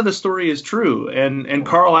mean, none of the story is true. And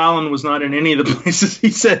Carl Allen was not in any of the places he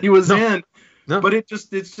said he was in, but it's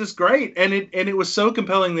just great. And it was so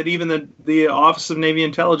compelling that even the Office of Navy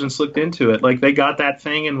Intelligence looked into it. Like they got that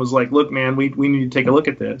thing and was like, look, man, we need to take a look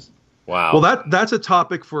at this. Wow. Well, that's a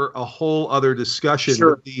topic for a whole other discussion.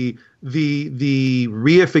 Sure. The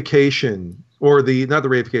reification or the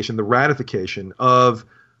ratification of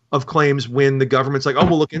claims when the government's like, oh,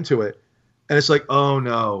 we'll look into it. And it's like, oh,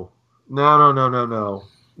 no. Hire a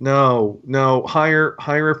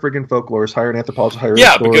friggin' folklorist, hire an anthropologist, hire a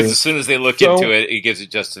historian. Because as soon as they look into it, it gives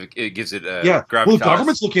it gravitas. Well, the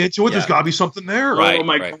government's looking into it. There's got to be something there. Right, oh,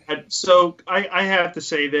 my God. So I have to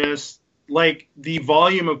say this. Like, the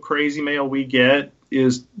volume of crazy mail we get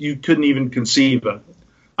is you couldn't even conceive of it.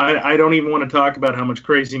 I don't even want to talk about how much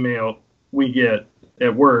crazy mail we get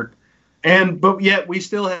at work. But yet we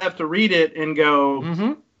still have to read it and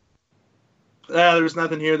go, there's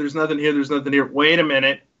nothing here, there's nothing here, there's nothing here. Wait a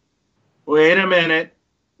minute.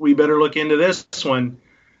 We better look into this one.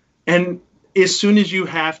 And as soon as you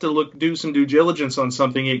have to do some due diligence on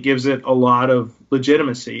something, it gives it a lot of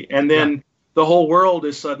legitimacy. And then the whole world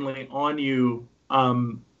is suddenly on you,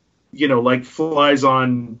 like flies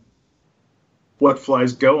on what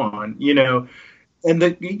flies go on, And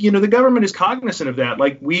the government is cognizant of that.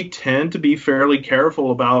 Like we tend to be fairly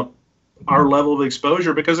careful about our level of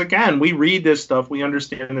exposure, because again, we read this stuff, we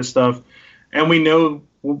understand this stuff, and we know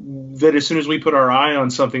that as soon as we put our eye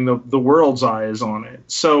on something, the world's eye is on it.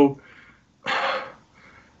 So,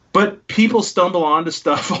 but people stumble onto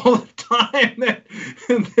stuff all the time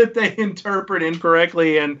that they interpret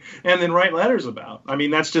incorrectly and then write letters about. I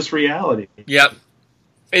mean, that's just reality. Yep.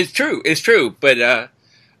 It's true. It's true. But,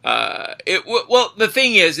 well, the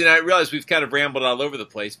thing is, and I realize we've kind of rambled all over the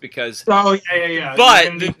place because. Oh, yeah.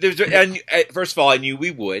 But first of all, I knew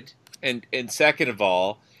we would. And second of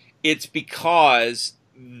all, it's because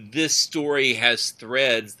this story has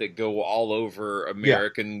threads that go all over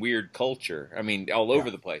American weird culture. I mean, all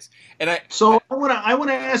over the place. And I want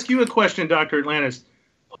to ask you a question, Dr. Atlantis.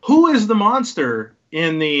 Who is the monster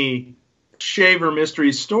in the Shaver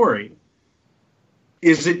Mysteries story?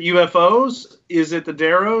 Is it UFOs? Is it the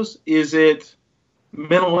Darrows? Is it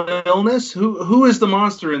mental illness? Who is the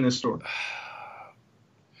monster in this story?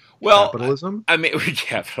 Well, capitalism. I mean,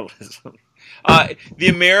 capitalism. The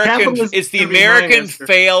American. It's the American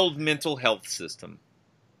failed mental health system.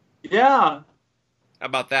 Yeah. How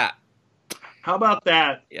about that?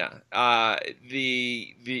 Yeah.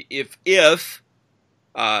 If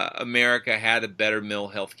America had a better mental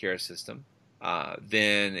health care system,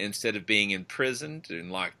 then instead of being imprisoned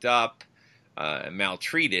and locked up,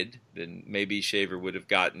 maltreated, then maybe Shaver would have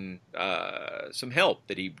gotten some help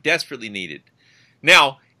that he desperately needed.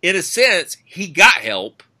 Now, in a sense, he got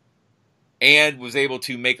help and was able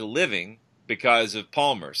to make a living because of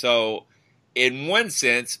Palmer. So, in one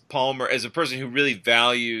sense, Palmer, as a person who really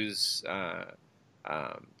values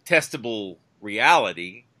testable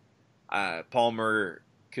reality, Palmer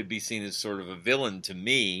could be seen as sort of a villain to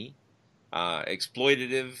me,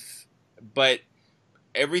 exploitative, but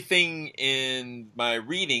everything in my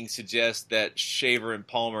reading suggests that Shaver and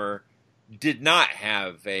Palmer did not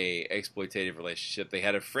have a exploitative relationship. They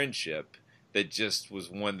had a friendship that just was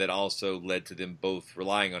one that also led to them both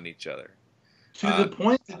relying on each other. To the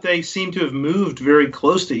point that they seem to have moved very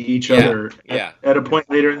close to each other at a point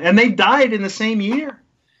later, and they died in the same year.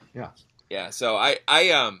 Yeah. So I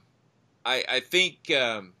think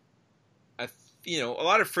a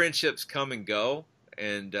lot of friendships come and go,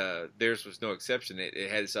 and theirs was no exception. It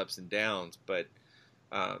had its ups and downs, but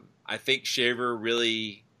I think Shaver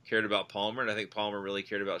really cared about Palmer, and I think Palmer really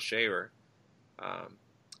cared about Shaver.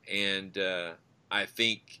 And I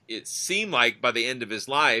think it seemed like by the end of his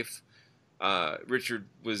life, Richard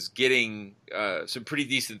was getting some pretty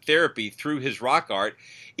decent therapy through his rock art.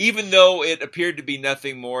 Even though it appeared to be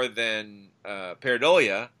nothing more than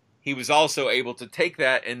pareidolia, he was also able to take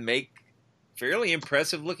that and make fairly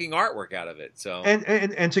impressive looking artwork out of it. So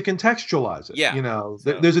and to contextualize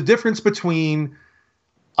it. There's a difference between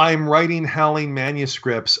I'm writing howling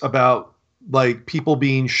manuscripts about like people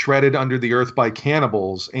being shredded under the earth by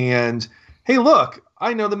cannibals, and hey, look,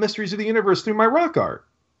 I know the mysteries of the universe through my rock art.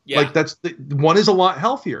 Like one is a lot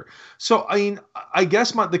healthier. So I mean, I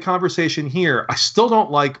guess the conversation here, I still don't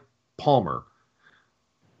like Palmer.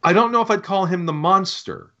 I don't know if I'd call him the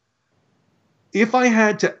monster. If I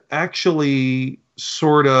had to actually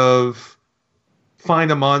sort of find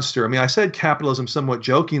a monster, I mean, I said capitalism somewhat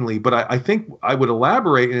jokingly, but I think I would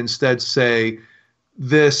elaborate and instead say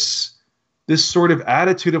this sort of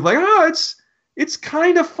attitude of like, it's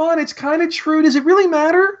kind of fun, it's kind of true. Does it really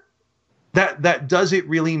matter? That does it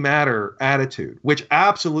really matter attitude, which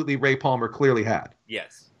absolutely Ray Palmer clearly had.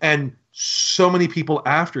 Yes. And so many people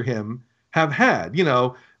after him have had,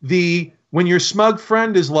 when your smug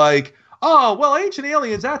friend is like, oh, well, ancient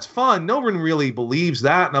aliens, that's fun. No one really believes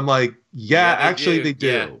that. And I'm like, they do.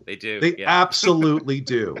 Yeah, they do. They absolutely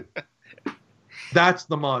do. That's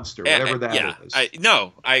the monster, whatever that is.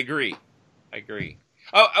 I agree.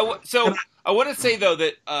 So I want to say, though,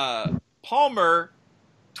 that Palmer,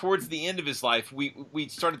 towards the end of his life, we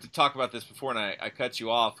started to talk about this before, and I cut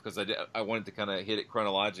you off because I wanted to kind of hit it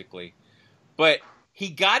chronologically. But he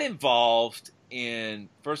got involved in,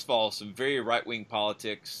 first of all, some very right-wing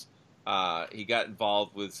politics. He got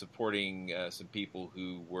involved with supporting some people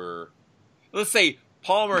who were, let's say,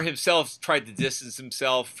 Palmer himself tried to distance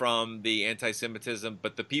himself from the anti-Semitism,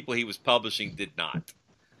 but the people he was publishing did not.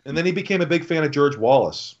 And then he became a big fan of George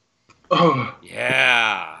Wallace. Oh.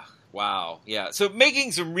 Yeah. Wow. Yeah. So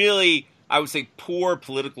making some really, I would say, poor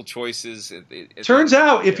political choices. Turns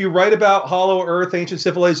out, if you write about Hollow Earth, ancient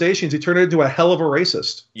civilizations, you turn it into a hell of a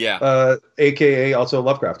racist. Yeah. AKA also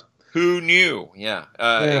Lovecraft. Who knew?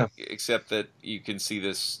 Yeah. Except that you can see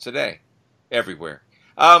this today everywhere.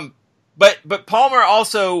 But Palmer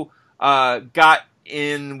also got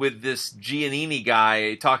in with this Giannini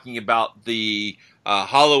guy talking about the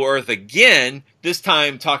Hollow Earth again. This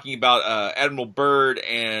time talking about Admiral Byrd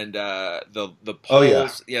and the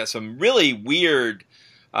poles. Yeah, some really weird.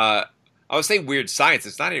 I would say weird science.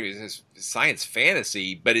 It's not even science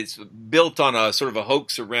fantasy, but it's built on a sort of a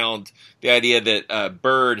hoax around the idea that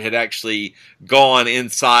Byrd had actually gone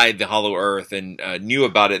inside the Hollow Earth and knew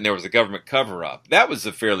about it, and there was a government cover-up. That was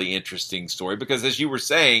a fairly interesting story because, as you were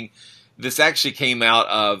saying, this actually came out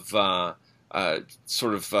of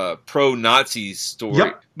sort of pro-Nazi story.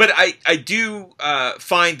 Yep. But I do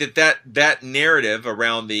find that narrative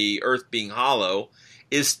around the Earth being hollow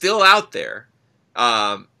is still out there.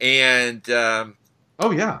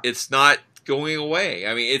 It's not going away.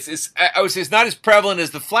 I mean, I would say it's not as prevalent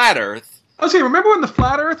as the flat Earth. I would say, remember when the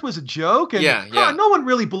flat Earth was a joke? And, no one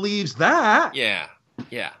really believes that. Yeah.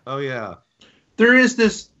 Oh yeah. There is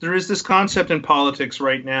this concept in politics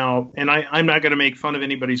right now, and I'm not going to make fun of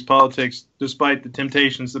anybody's politics, despite the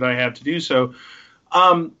temptations that I have to do so.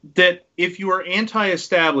 That if you are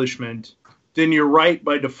anti-establishment, then you're right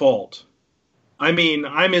by default. I mean,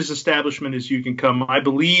 I'm as establishment as you can come. I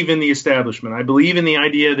believe in the establishment. I believe in the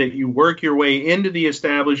idea that you work your way into the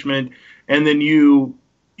establishment and then you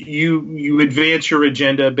advance your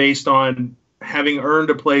agenda based on having earned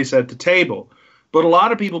a place at the table. But a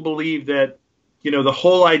lot of people believe that, the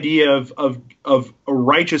whole idea of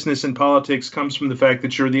righteousness in politics comes from the fact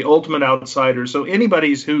that you're the ultimate outsider. So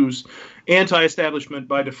anybody who's anti-establishment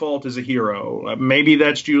by default is a hero. Maybe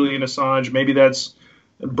that's Julian Assange. Maybe that's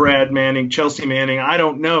Brad Manning, Chelsea Manning, I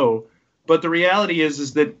don't know. But the reality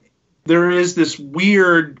is that there is this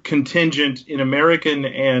weird contingent in American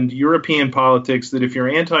and European politics that if you're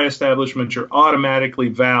anti-establishment, you're automatically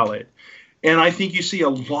valid. And I think you see a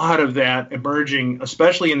lot of that emerging,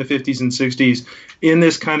 especially in the 50s and 60s, in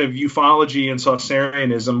this kind of ufology and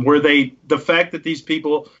Saussurianism, where the fact that these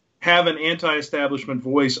people have an anti-establishment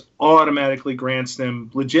voice automatically grants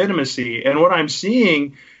them legitimacy. And what I'm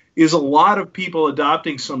seeing is a lot of people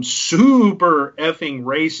adopting some super effing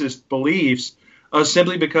racist beliefs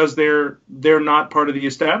simply because they're not part of the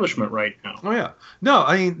establishment right now. Oh yeah, no,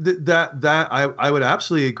 I mean that I would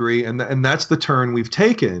absolutely agree, and that's the turn we've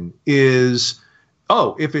taken. Is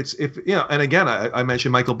and again I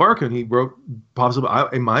mentioned Michael Barkun. He wrote possibly,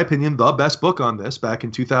 in my opinion, the best book on this back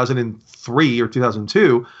in 2003 or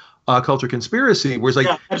 2002. Culture Conspiracy, where it's like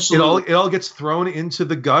it all gets thrown into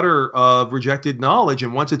the gutter of rejected knowledge,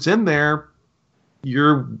 and once it's in there,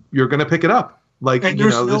 you're going to pick it up. Like, and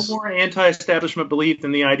there's no more anti-establishment belief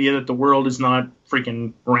than the idea that the world is not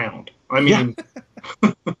freaking round. I mean,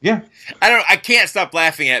 yeah. I can't stop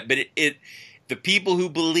laughing at it, but the people who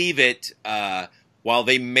believe it, while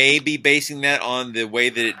they may be basing that on the way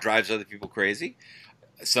that it drives other people crazy,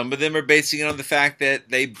 some of them are basing it on the fact that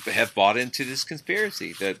they have bought into this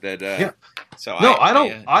conspiracy. There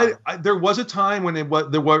was a time when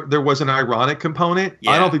there was an ironic component.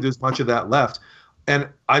 Yeah. I don't think there's much of that left. And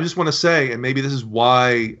I just want to say, and maybe this is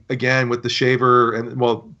why, again, with the Shaver and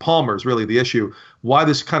Palmer is really the issue, why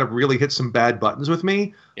this kind of really hit some bad buttons with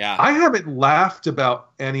me. Yeah. I haven't laughed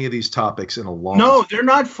about any of these topics in a long time. No, they're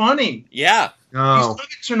not funny. Yeah. No. These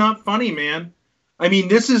topics are not funny, man. I mean,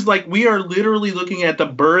 this is like we are literally looking at the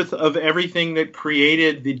birth of everything that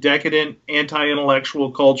created the decadent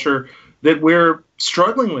anti-intellectual culture that we're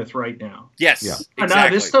struggling with right now. Yes, yeah. Exactly.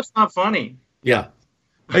 No, this stuff's not funny. Yeah,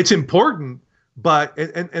 it's important, but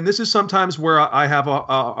and this is sometimes where I have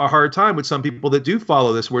a hard time with some people that do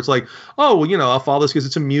follow this, where it's like, oh, well, I'll follow this because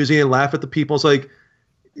it's amusing and laugh at the people. It's like,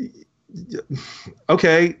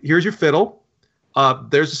 okay, here's your fiddle.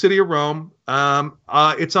 There's the city of Rome.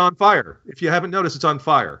 It's on fire. If you haven't noticed, it's on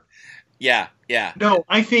fire. Yeah. No,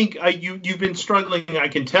 I think you've been struggling. I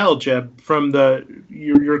can tell, Jeb, from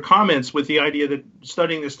your comments with the idea that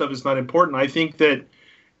studying this stuff is not important. I think that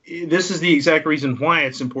this is the exact reason why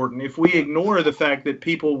it's important. If we ignore the fact that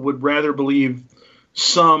people would rather believe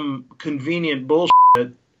some convenient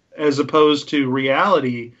bullshit as opposed to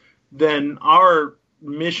reality, then our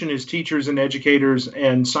mission as teachers and educators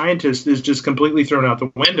and scientists is just completely thrown out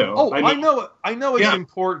the window. Oh, I know it's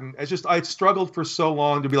important. It's just I struggled for so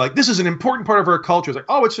long to be like, this is an important part of our culture. It's like,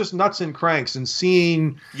 oh, it's just nuts and cranks and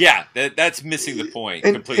seeing. Yeah, that's missing the point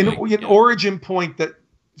completely. An origin point that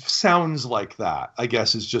sounds like that, I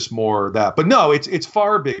guess, is just more that. But no, it's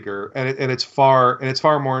far bigger and it's far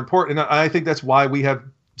more important. And I think that's why we have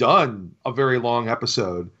done a very long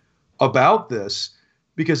episode about this.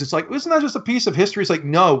 Because it's like, isn't that just a piece of history? It's like,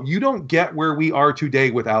 no, you don't get where we are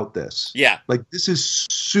today without this. Yeah. Like, this is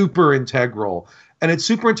super integral. And it's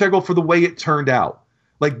super integral for the way it turned out.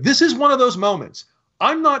 Like, this is one of those moments.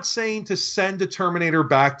 I'm not saying to send a Terminator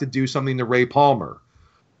back to do something to Ray Palmer,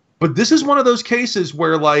 but this is one of those cases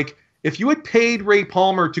where, like, if you had paid Ray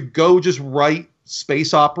Palmer to go just write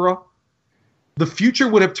space opera, the future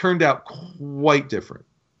would have turned out quite different.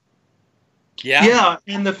 Yeah,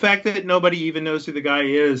 and the fact that nobody even knows who the guy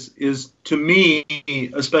is to me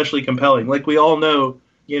especially compelling. Like, we all know,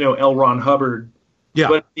 L. Ron Hubbard. Yeah.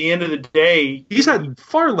 But at the end of the day, he's had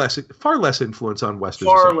far less influence on Western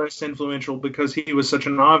far society. less influential because he was such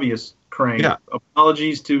an obvious crank. Yeah.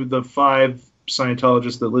 Apologies to the 5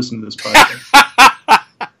 Scientologists that listen to this podcast.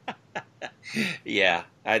 Yeah,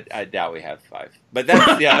 I doubt we have 5, but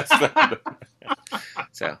that's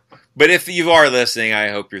so. But if you are listening, I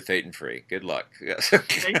hope you're Thetan free. Good luck.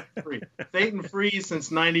 Thetan free since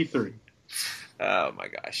 '93. Oh my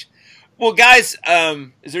gosh. Well, guys,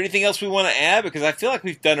 is there anything else we want to add? Because I feel like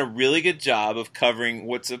we've done a really good job of covering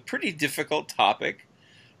what's a pretty difficult topic.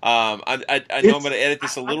 I know I'm going to edit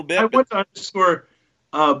this a little bit. I want to underscore,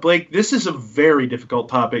 Blake, this is a very difficult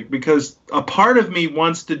topic because a part of me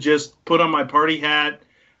wants to just put on my party hat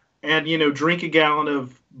and, drink a gallon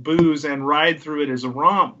of booze and ride through it as a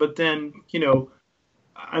romp. But then,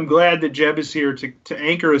 I'm glad that Jeb is here to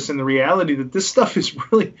anchor us in the reality that this stuff is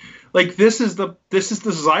really, like, this is the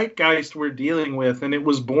zeitgeist we're dealing with, and it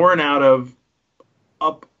was born out of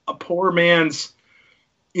a poor man's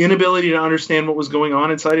inability to understand what was going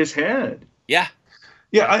on inside his head. Yeah.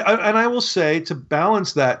 Yeah, I will say, to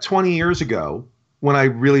balance that, 20 years ago, when I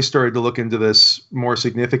really started to look into this more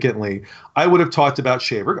significantly, I would have talked about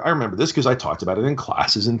Shaver. I remember this because I talked about it in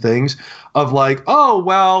classes and things of like, oh,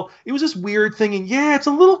 well, it was this weird thing. And yeah, it's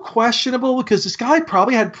a little questionable because this guy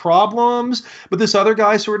probably had problems, but this other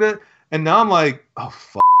guy sort of, and now I'm like, oh,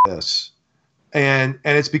 this. And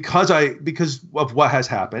it's because of what has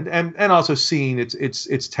happened and also seeing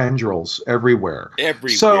its tendrils everywhere.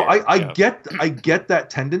 So I get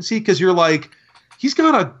that tendency because you're like, he's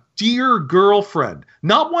got a dear girlfriend,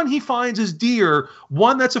 not one he finds as dear,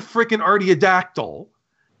 one that's a freaking artiodactyl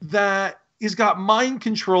that has got mind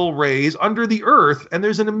control rays under the earth, and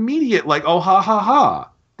there's an immediate like, oh, ha ha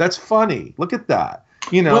ha, that's funny, look at that,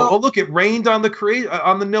 oh, look, it rained on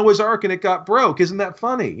the Noah's Ark and it got broke, isn't that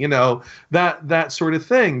funny, that sort of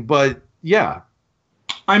thing. But yeah,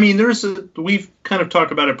 I mean, we've kind of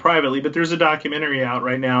talked about it privately, but there's a documentary out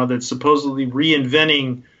right now that's supposedly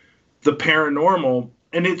reinventing the paranormal.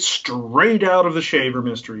 And it's straight out of the Shaver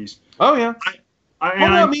Mysteries. Oh yeah.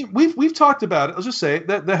 I mean, we've talked about it. Let's just say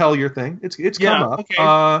that the Hellier thing. It's come up.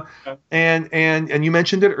 Okay. And you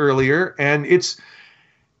mentioned it earlier, and it's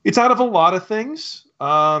out of a lot of things.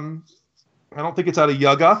 I don't think it's out of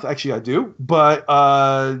Yuggoth. Actually, I do, but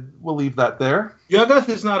we'll leave that there. Yuggoth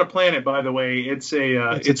is not a planet, by the way. It's a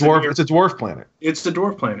dwarf planet. It's the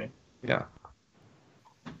dwarf planet. Yeah.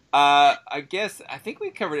 I think we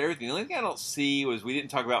covered everything. The only thing I don't see was we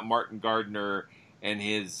didn't talk about Martin Gardner and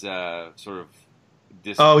his sort of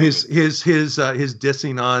his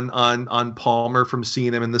dissing on Palmer from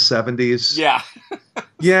seeing him in the 70s. Yeah.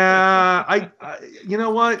 Yeah, I you know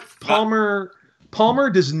what? Palmer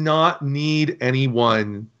does not need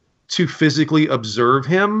anyone to physically observe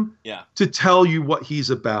him to tell you what he's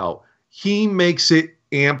about. He makes it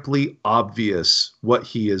amply obvious what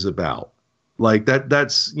he is about. Like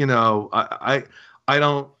that's, I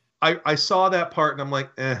saw that part and I'm like,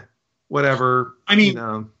 whatever. I mean,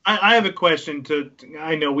 I have a question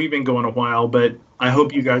I know we've been going a while, but I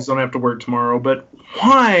hope you guys don't have to work tomorrow, but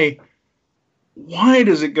why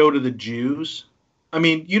does it go to the Jews? I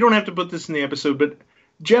mean, you don't have to put this in the episode, but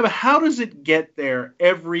Jeb, how does it get there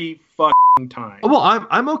every fucking time? Well,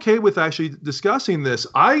 I'm okay with actually discussing this.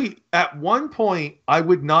 At one point, I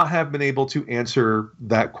would not have been able to answer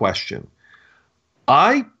that question.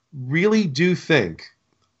 I really do think,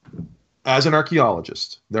 as an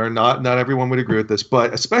archaeologist, not everyone would agree with this,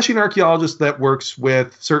 but especially an archaeologist that works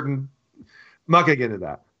with certain, I'm not going to get into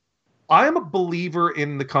that. I am a believer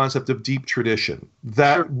in the concept of deep tradition,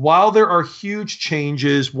 that while there are huge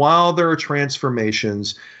changes, while there are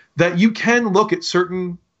transformations, that you can look at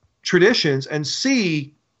certain traditions and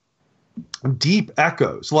see deep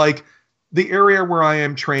echoes. Like the area where I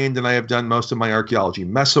am trained and I have done most of my archaeology,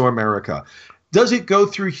 Mesoamerica. Does it go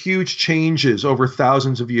through huge changes over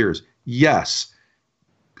thousands of years? Yes.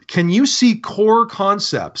 Can you see core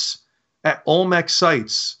concepts at Olmec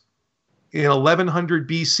sites in 1100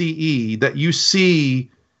 BCE that you see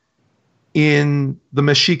in the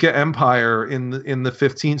Mexica Empire in the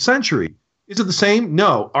 15th century? Is it the same?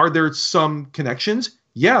 No. Are there some connections?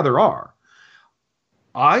 Yeah, there are.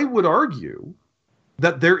 I would argue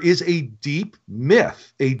that there is a deep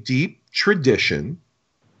myth, a deep tradition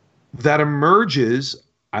that emerges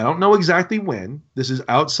I don't know exactly when, this is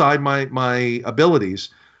outside my abilities,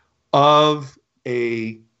 of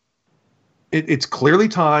it's clearly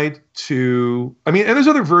tied to, I mean, and there's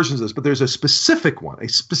other versions of this, but there's a specific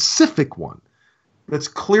one that's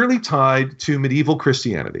clearly tied to medieval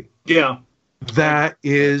Christianity. Yeah. That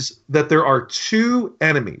is that there are two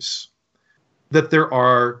enemies, that there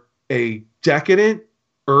are a decadent,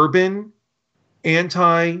 urban,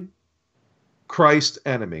 anti-Christ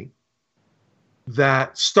enemy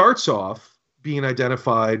that starts off being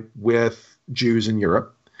identified with Jews in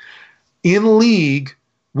Europe in league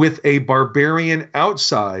with a barbarian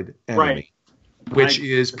outside enemy, which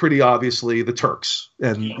is pretty obviously the Turks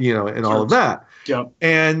and all of that. Yeah.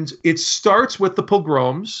 And it starts with the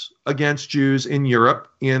pogroms against Jews in Europe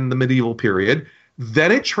in the medieval period.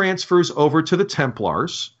 Then it transfers over to the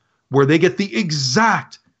Templars, where they get the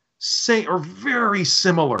exact same or very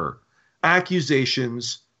similar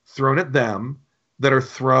accusations thrown at them that are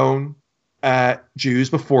thrown at Jews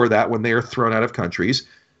before that when they are thrown out of countries.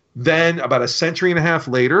 Then about a century and a half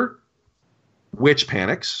later, witch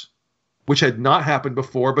panics, which had not happened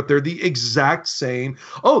before, but they're the exact same.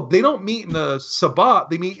 Oh, they don't meet in a Sabbath,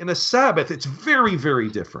 they meet in a Sabbath. It's very, very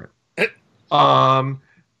different. And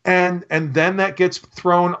then that gets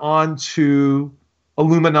thrown onto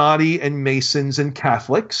Illuminati and Masons and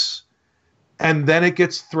Catholics. And then it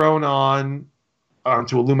gets thrown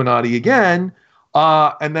onto Illuminati again.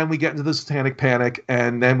 And then we get into the Satanic Panic,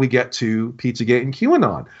 and then we get to Pizzagate and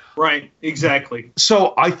QAnon. Right, exactly.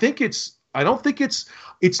 So I don't think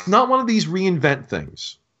it's not one of these reinvent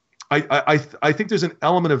things. I think there's an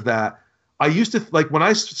element of that. I used to, like, when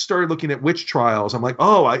I started looking at witch trials, I'm like,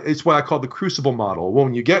 it's what I call the crucible model. Well,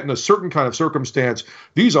 when you get in a certain kind of circumstance,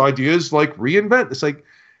 these ideas like reinvent. It's like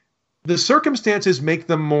the circumstances make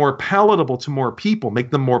them more palatable to more people, make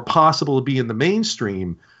them more possible to be in the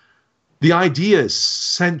mainstream. The idea is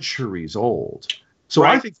centuries old. So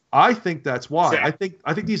right. I think that's why. Exactly.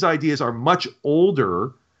 I think these ideas are much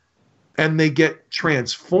older and they get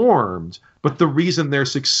transformed, but the reason they're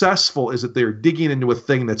successful is that they're digging into a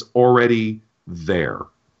thing that's already there.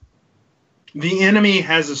 The enemy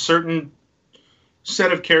has a certain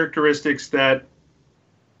set of characteristics that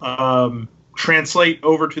translate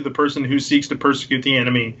over to the person who seeks to persecute the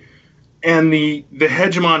enemy. And the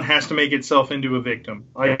hegemon has to make itself into a victim.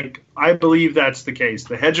 I believe that's the case.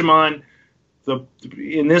 The hegemon,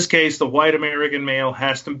 in this case, the white American male,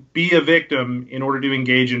 has to be a victim in order to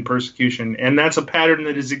engage in persecution. And that's a pattern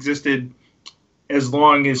that has existed as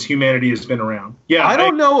long as humanity has been around. Yeah, I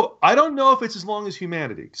don't know if it's as long as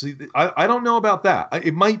humanity. I don't know about that.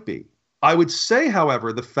 It might be. I would say,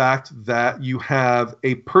 however, the fact that you have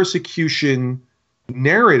a persecution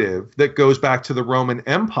narrative that goes back to the Roman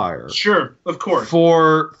Empire. Sure, of course.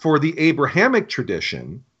 For the Abrahamic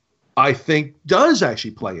tradition, I think does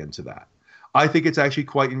actually play into that. I think it's actually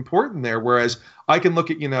quite important there. Whereas I can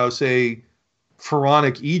look at, say,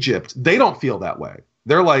 Pharaonic Egypt. They don't feel that way.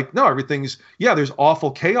 They're like, no, there's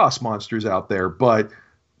awful chaos monsters out there, but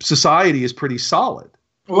society is pretty solid.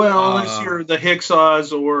 Well, unless you're the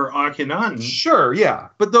Hyksos or Akhenaten. Sure, yeah.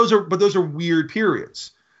 But those are weird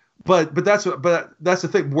periods. But that's the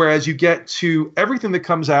thing. Whereas you get to everything that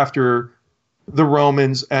comes after the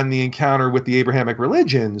Romans and the encounter with the Abrahamic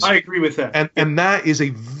religions. I agree with that. And that is a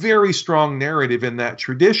very strong narrative in that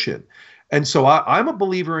tradition. And so I'm a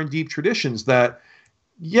believer in deep traditions that,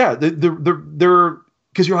 yeah, they're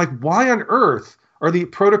because you're like, why on earth are the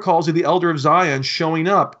protocols of the Elder of Zion showing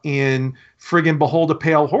up in friggin' Behold a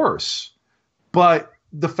Pale Horse? But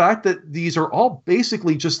the fact that these are all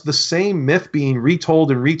basically just the same myth being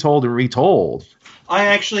retold and retold and retold.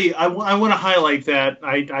 I want to highlight that.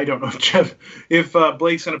 I don't know, Jeff, if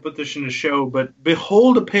Blake's going to put this in a show, but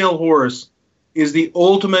Behold a Pale Horse is the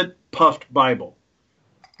ultimate puffed Bible.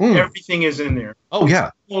 Everything is in there. Oh, yeah.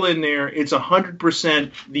 It's all in there. It's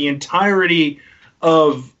 100% the entirety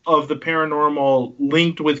of the paranormal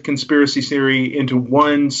linked with conspiracy theory into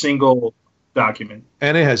one single document.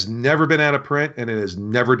 And it has never been out of print, and it has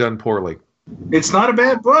never done poorly. It's not a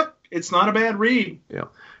bad book. It's not a bad read.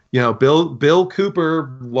 Yeah. Bill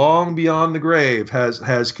Cooper, long beyond the grave, has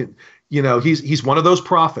he's one of those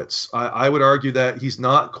prophets. I would argue that he's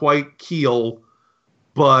not quite Keel,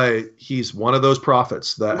 but he's one of those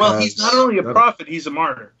prophets that. Well, he's not only a prophet; he's a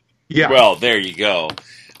martyr. Yeah. Well, there you go.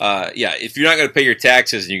 If you're not going to pay your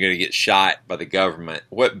taxes and you're going to get shot by the government,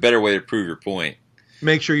 what better way to prove your point?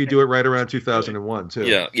 Make sure you do it right around 2001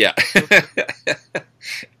 too. Yeah.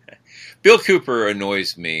 Bill Cooper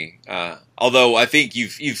annoys me, although I think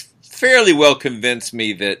you've fairly well convinced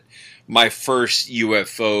me that my first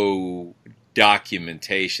UFO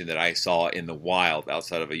documentation that I saw in the wild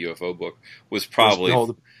outside of a UFO book was probably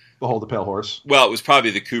Behold the Pale Horse. Well, it was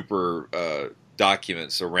probably the Cooper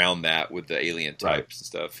documents around that with the alien types and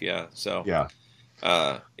stuff. Yeah. So yeah,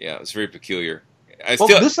 it's very peculiar.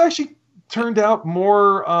 This actually turned out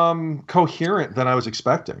more coherent than I was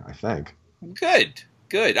expecting, I think. Good.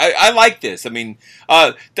 I like this. I mean,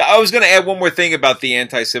 I was going to add one more thing about the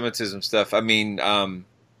anti-Semitism stuff. I mean,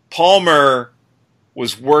 Palmer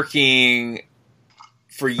was working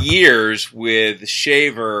for years with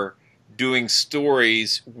Shaver doing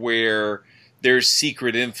stories where there's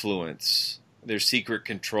secret influence, there's secret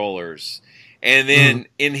controllers. And then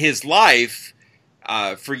in his life,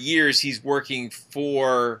 for years, he's working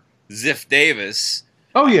for Ziff Davis.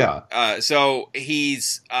 Oh, yeah. So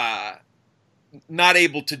he's not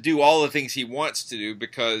able to do all the things he wants to do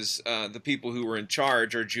because the people who are in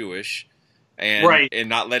charge are Jewish and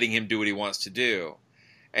not letting him do what he wants to do.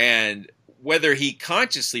 And whether he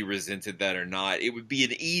consciously resented that or not, it would be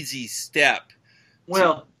an easy step.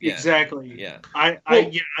 Well, exactly. Yeah.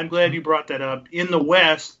 I'm glad you brought that up. In the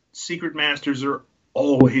West, secret masters are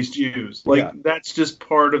always Jews. That's just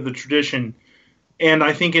part of the tradition. And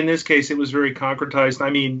I think in this case, it was very concretized. I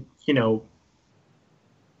mean,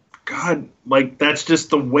 God, that's just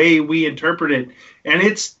the way we interpret it. And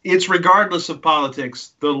it's regardless of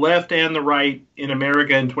politics. The left and the right in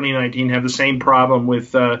America in 2019 have the same problem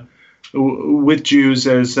with Jews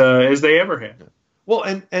as they ever had. Well,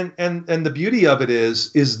 and the beauty of it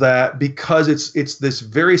is that because it's this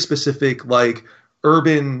very specific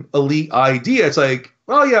urban elite idea. It's like,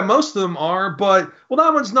 well, yeah, most of them are, but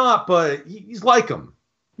that one's not. But he's like them,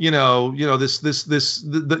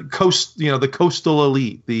 the coastal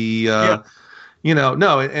elite, no,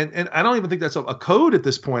 and I don't even think that's a code at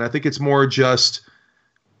this point. I think it's more just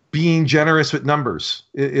being generous with numbers,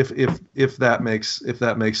 if that makes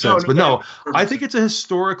sense. I think it's a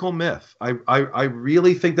historical myth. I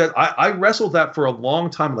really think that I wrestled that for a long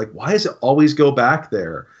time. Like, why does it always go back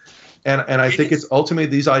there? And I think it's ultimately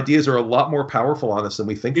these ideas are a lot more powerful on us than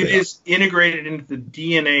we think. It is integrated into the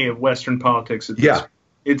DNA of Western politics.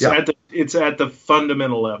 It's at the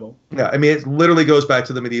fundamental level. Yeah, I mean, it literally goes back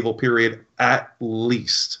to the medieval period at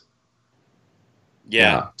least.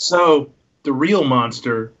 Yeah. So the real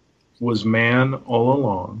monster was man all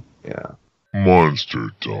along. Yeah. Monster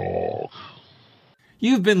Talk.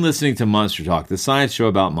 You've been listening to Monster Talk, the science show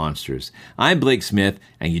about monsters. I'm Blake Smith,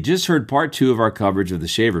 and you just heard part 2 of our coverage of the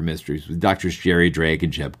Shaver Mysteries with Drs. Jerry Drake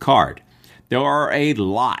and Jeb Card. There are a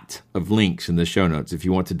lot of links in the show notes if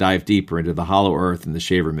you want to dive deeper into the Hollow Earth and the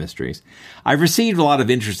Shaver Mysteries. I've received a lot of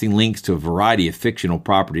interesting links to a variety of fictional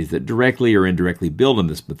properties that directly or indirectly build on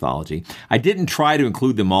this mythology. I didn't try to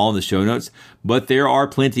include them all in the show notes, but there are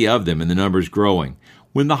plenty of them, and the number's growing.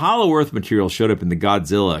 When the Hollow Earth material showed up in the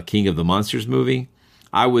Godzilla King of the Monsters movie,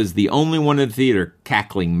 I was the only one in the theater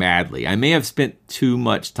cackling madly. I may have spent too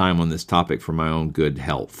much time on this topic for my own good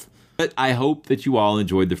health, but I hope that you all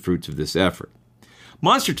enjoyed the fruits of this effort.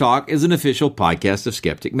 Monster Talk is an official podcast of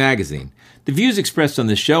Skeptic Magazine. The views expressed on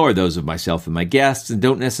this show are those of myself and my guests and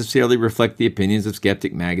don't necessarily reflect the opinions of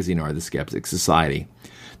Skeptic Magazine or the Skeptic Society.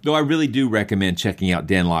 Though I really do recommend checking out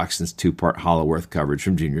Dan Loxton's 2-part Hollow Earth coverage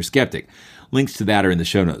from Junior Skeptic. Links to that are in the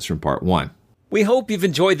show notes from part 1. We hope you've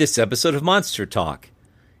enjoyed this episode of Monster Talk.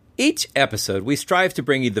 Each episode, we strive to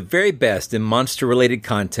bring you the very best in monster-related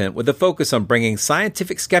content with a focus on bringing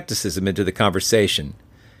scientific skepticism into the conversation.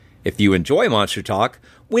 If you enjoy Monster Talk,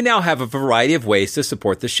 we now have a variety of ways to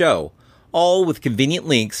support the show, all with convenient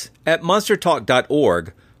links at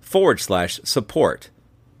monstertalk.org/support.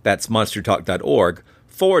 That's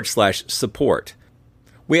monstertalk.org/support.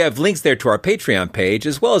 We have links there to our Patreon page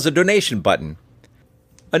as well as a donation button.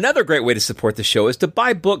 Another great way to support the show is to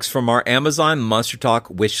buy books from our Amazon Monster Talk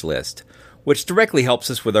wish list, which directly helps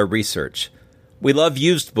us with our research. We love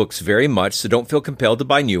used books very much, so don't feel compelled to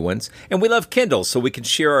buy new ones, and we love Kindle so we can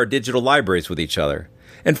share our digital libraries with each other.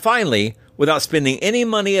 And finally, without spending any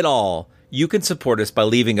money at all, you can support us by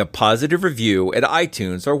leaving a positive review at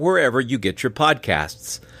iTunes or wherever you get your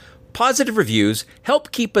podcasts. Positive reviews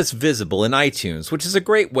help keep us visible in iTunes, which is a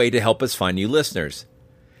great way to help us find new listeners.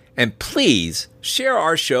 And please share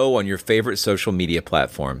our show on your favorite social media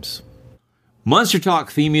platforms. Monster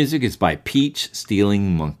Talk theme music is by Peach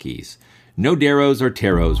Stealing Monkeys. No Darrows or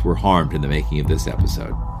Taros were harmed in the making of this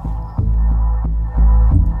episode.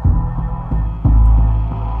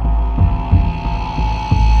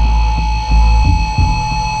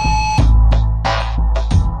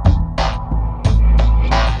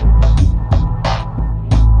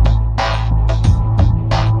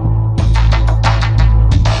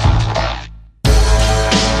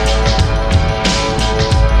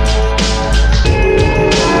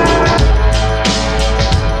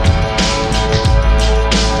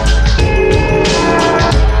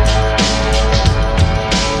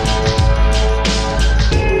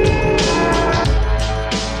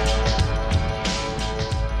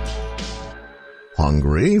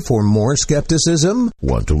 for more skepticism?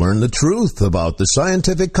 Want to learn the truth about the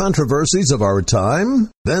scientific controversies of our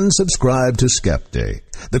time? Then subscribe to Skeptic,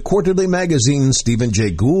 the quarterly magazine Stephen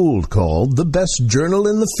Jay Gould called the best journal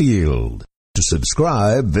in the field. To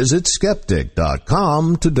subscribe, visit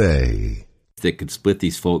skeptic.com today. That could split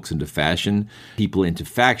these folks into people into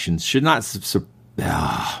factions should not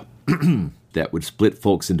that would split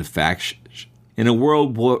folks into factions in a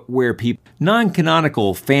world where people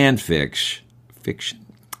non-canonical fiction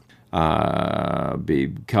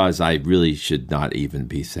because I really should not even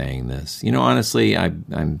be saying this. Honestly,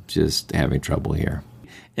 I'm just having trouble here,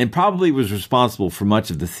 and probably was responsible for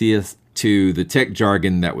much of the tech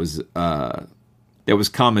jargon that was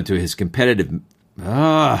common to his competitive.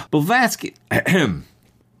 Blavatsky.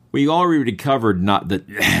 We already covered not that.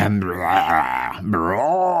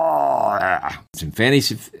 It's in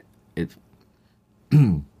fantasy.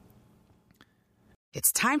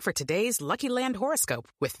 It's time for today's Lucky Land horoscope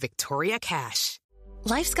with Victoria Cash.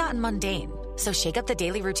 Life's gotten mundane, so shake up the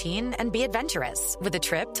daily routine and be adventurous with a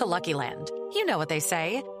trip to Lucky Land. You know what they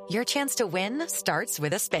say. Your chance to win starts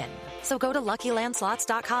with a spin. So go to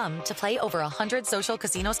LuckyLandSlots.com to play over 100 social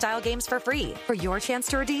casino-style games for free for your chance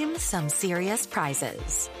to redeem some serious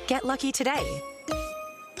prizes. Get lucky today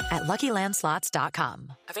at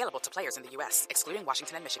LuckyLandSlots.com. Available to players in the U.S., excluding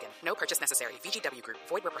Washington and Michigan. No purchase necessary. VGW Group.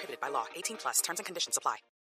 Void where prohibited by law. 18+. Terms and conditions apply.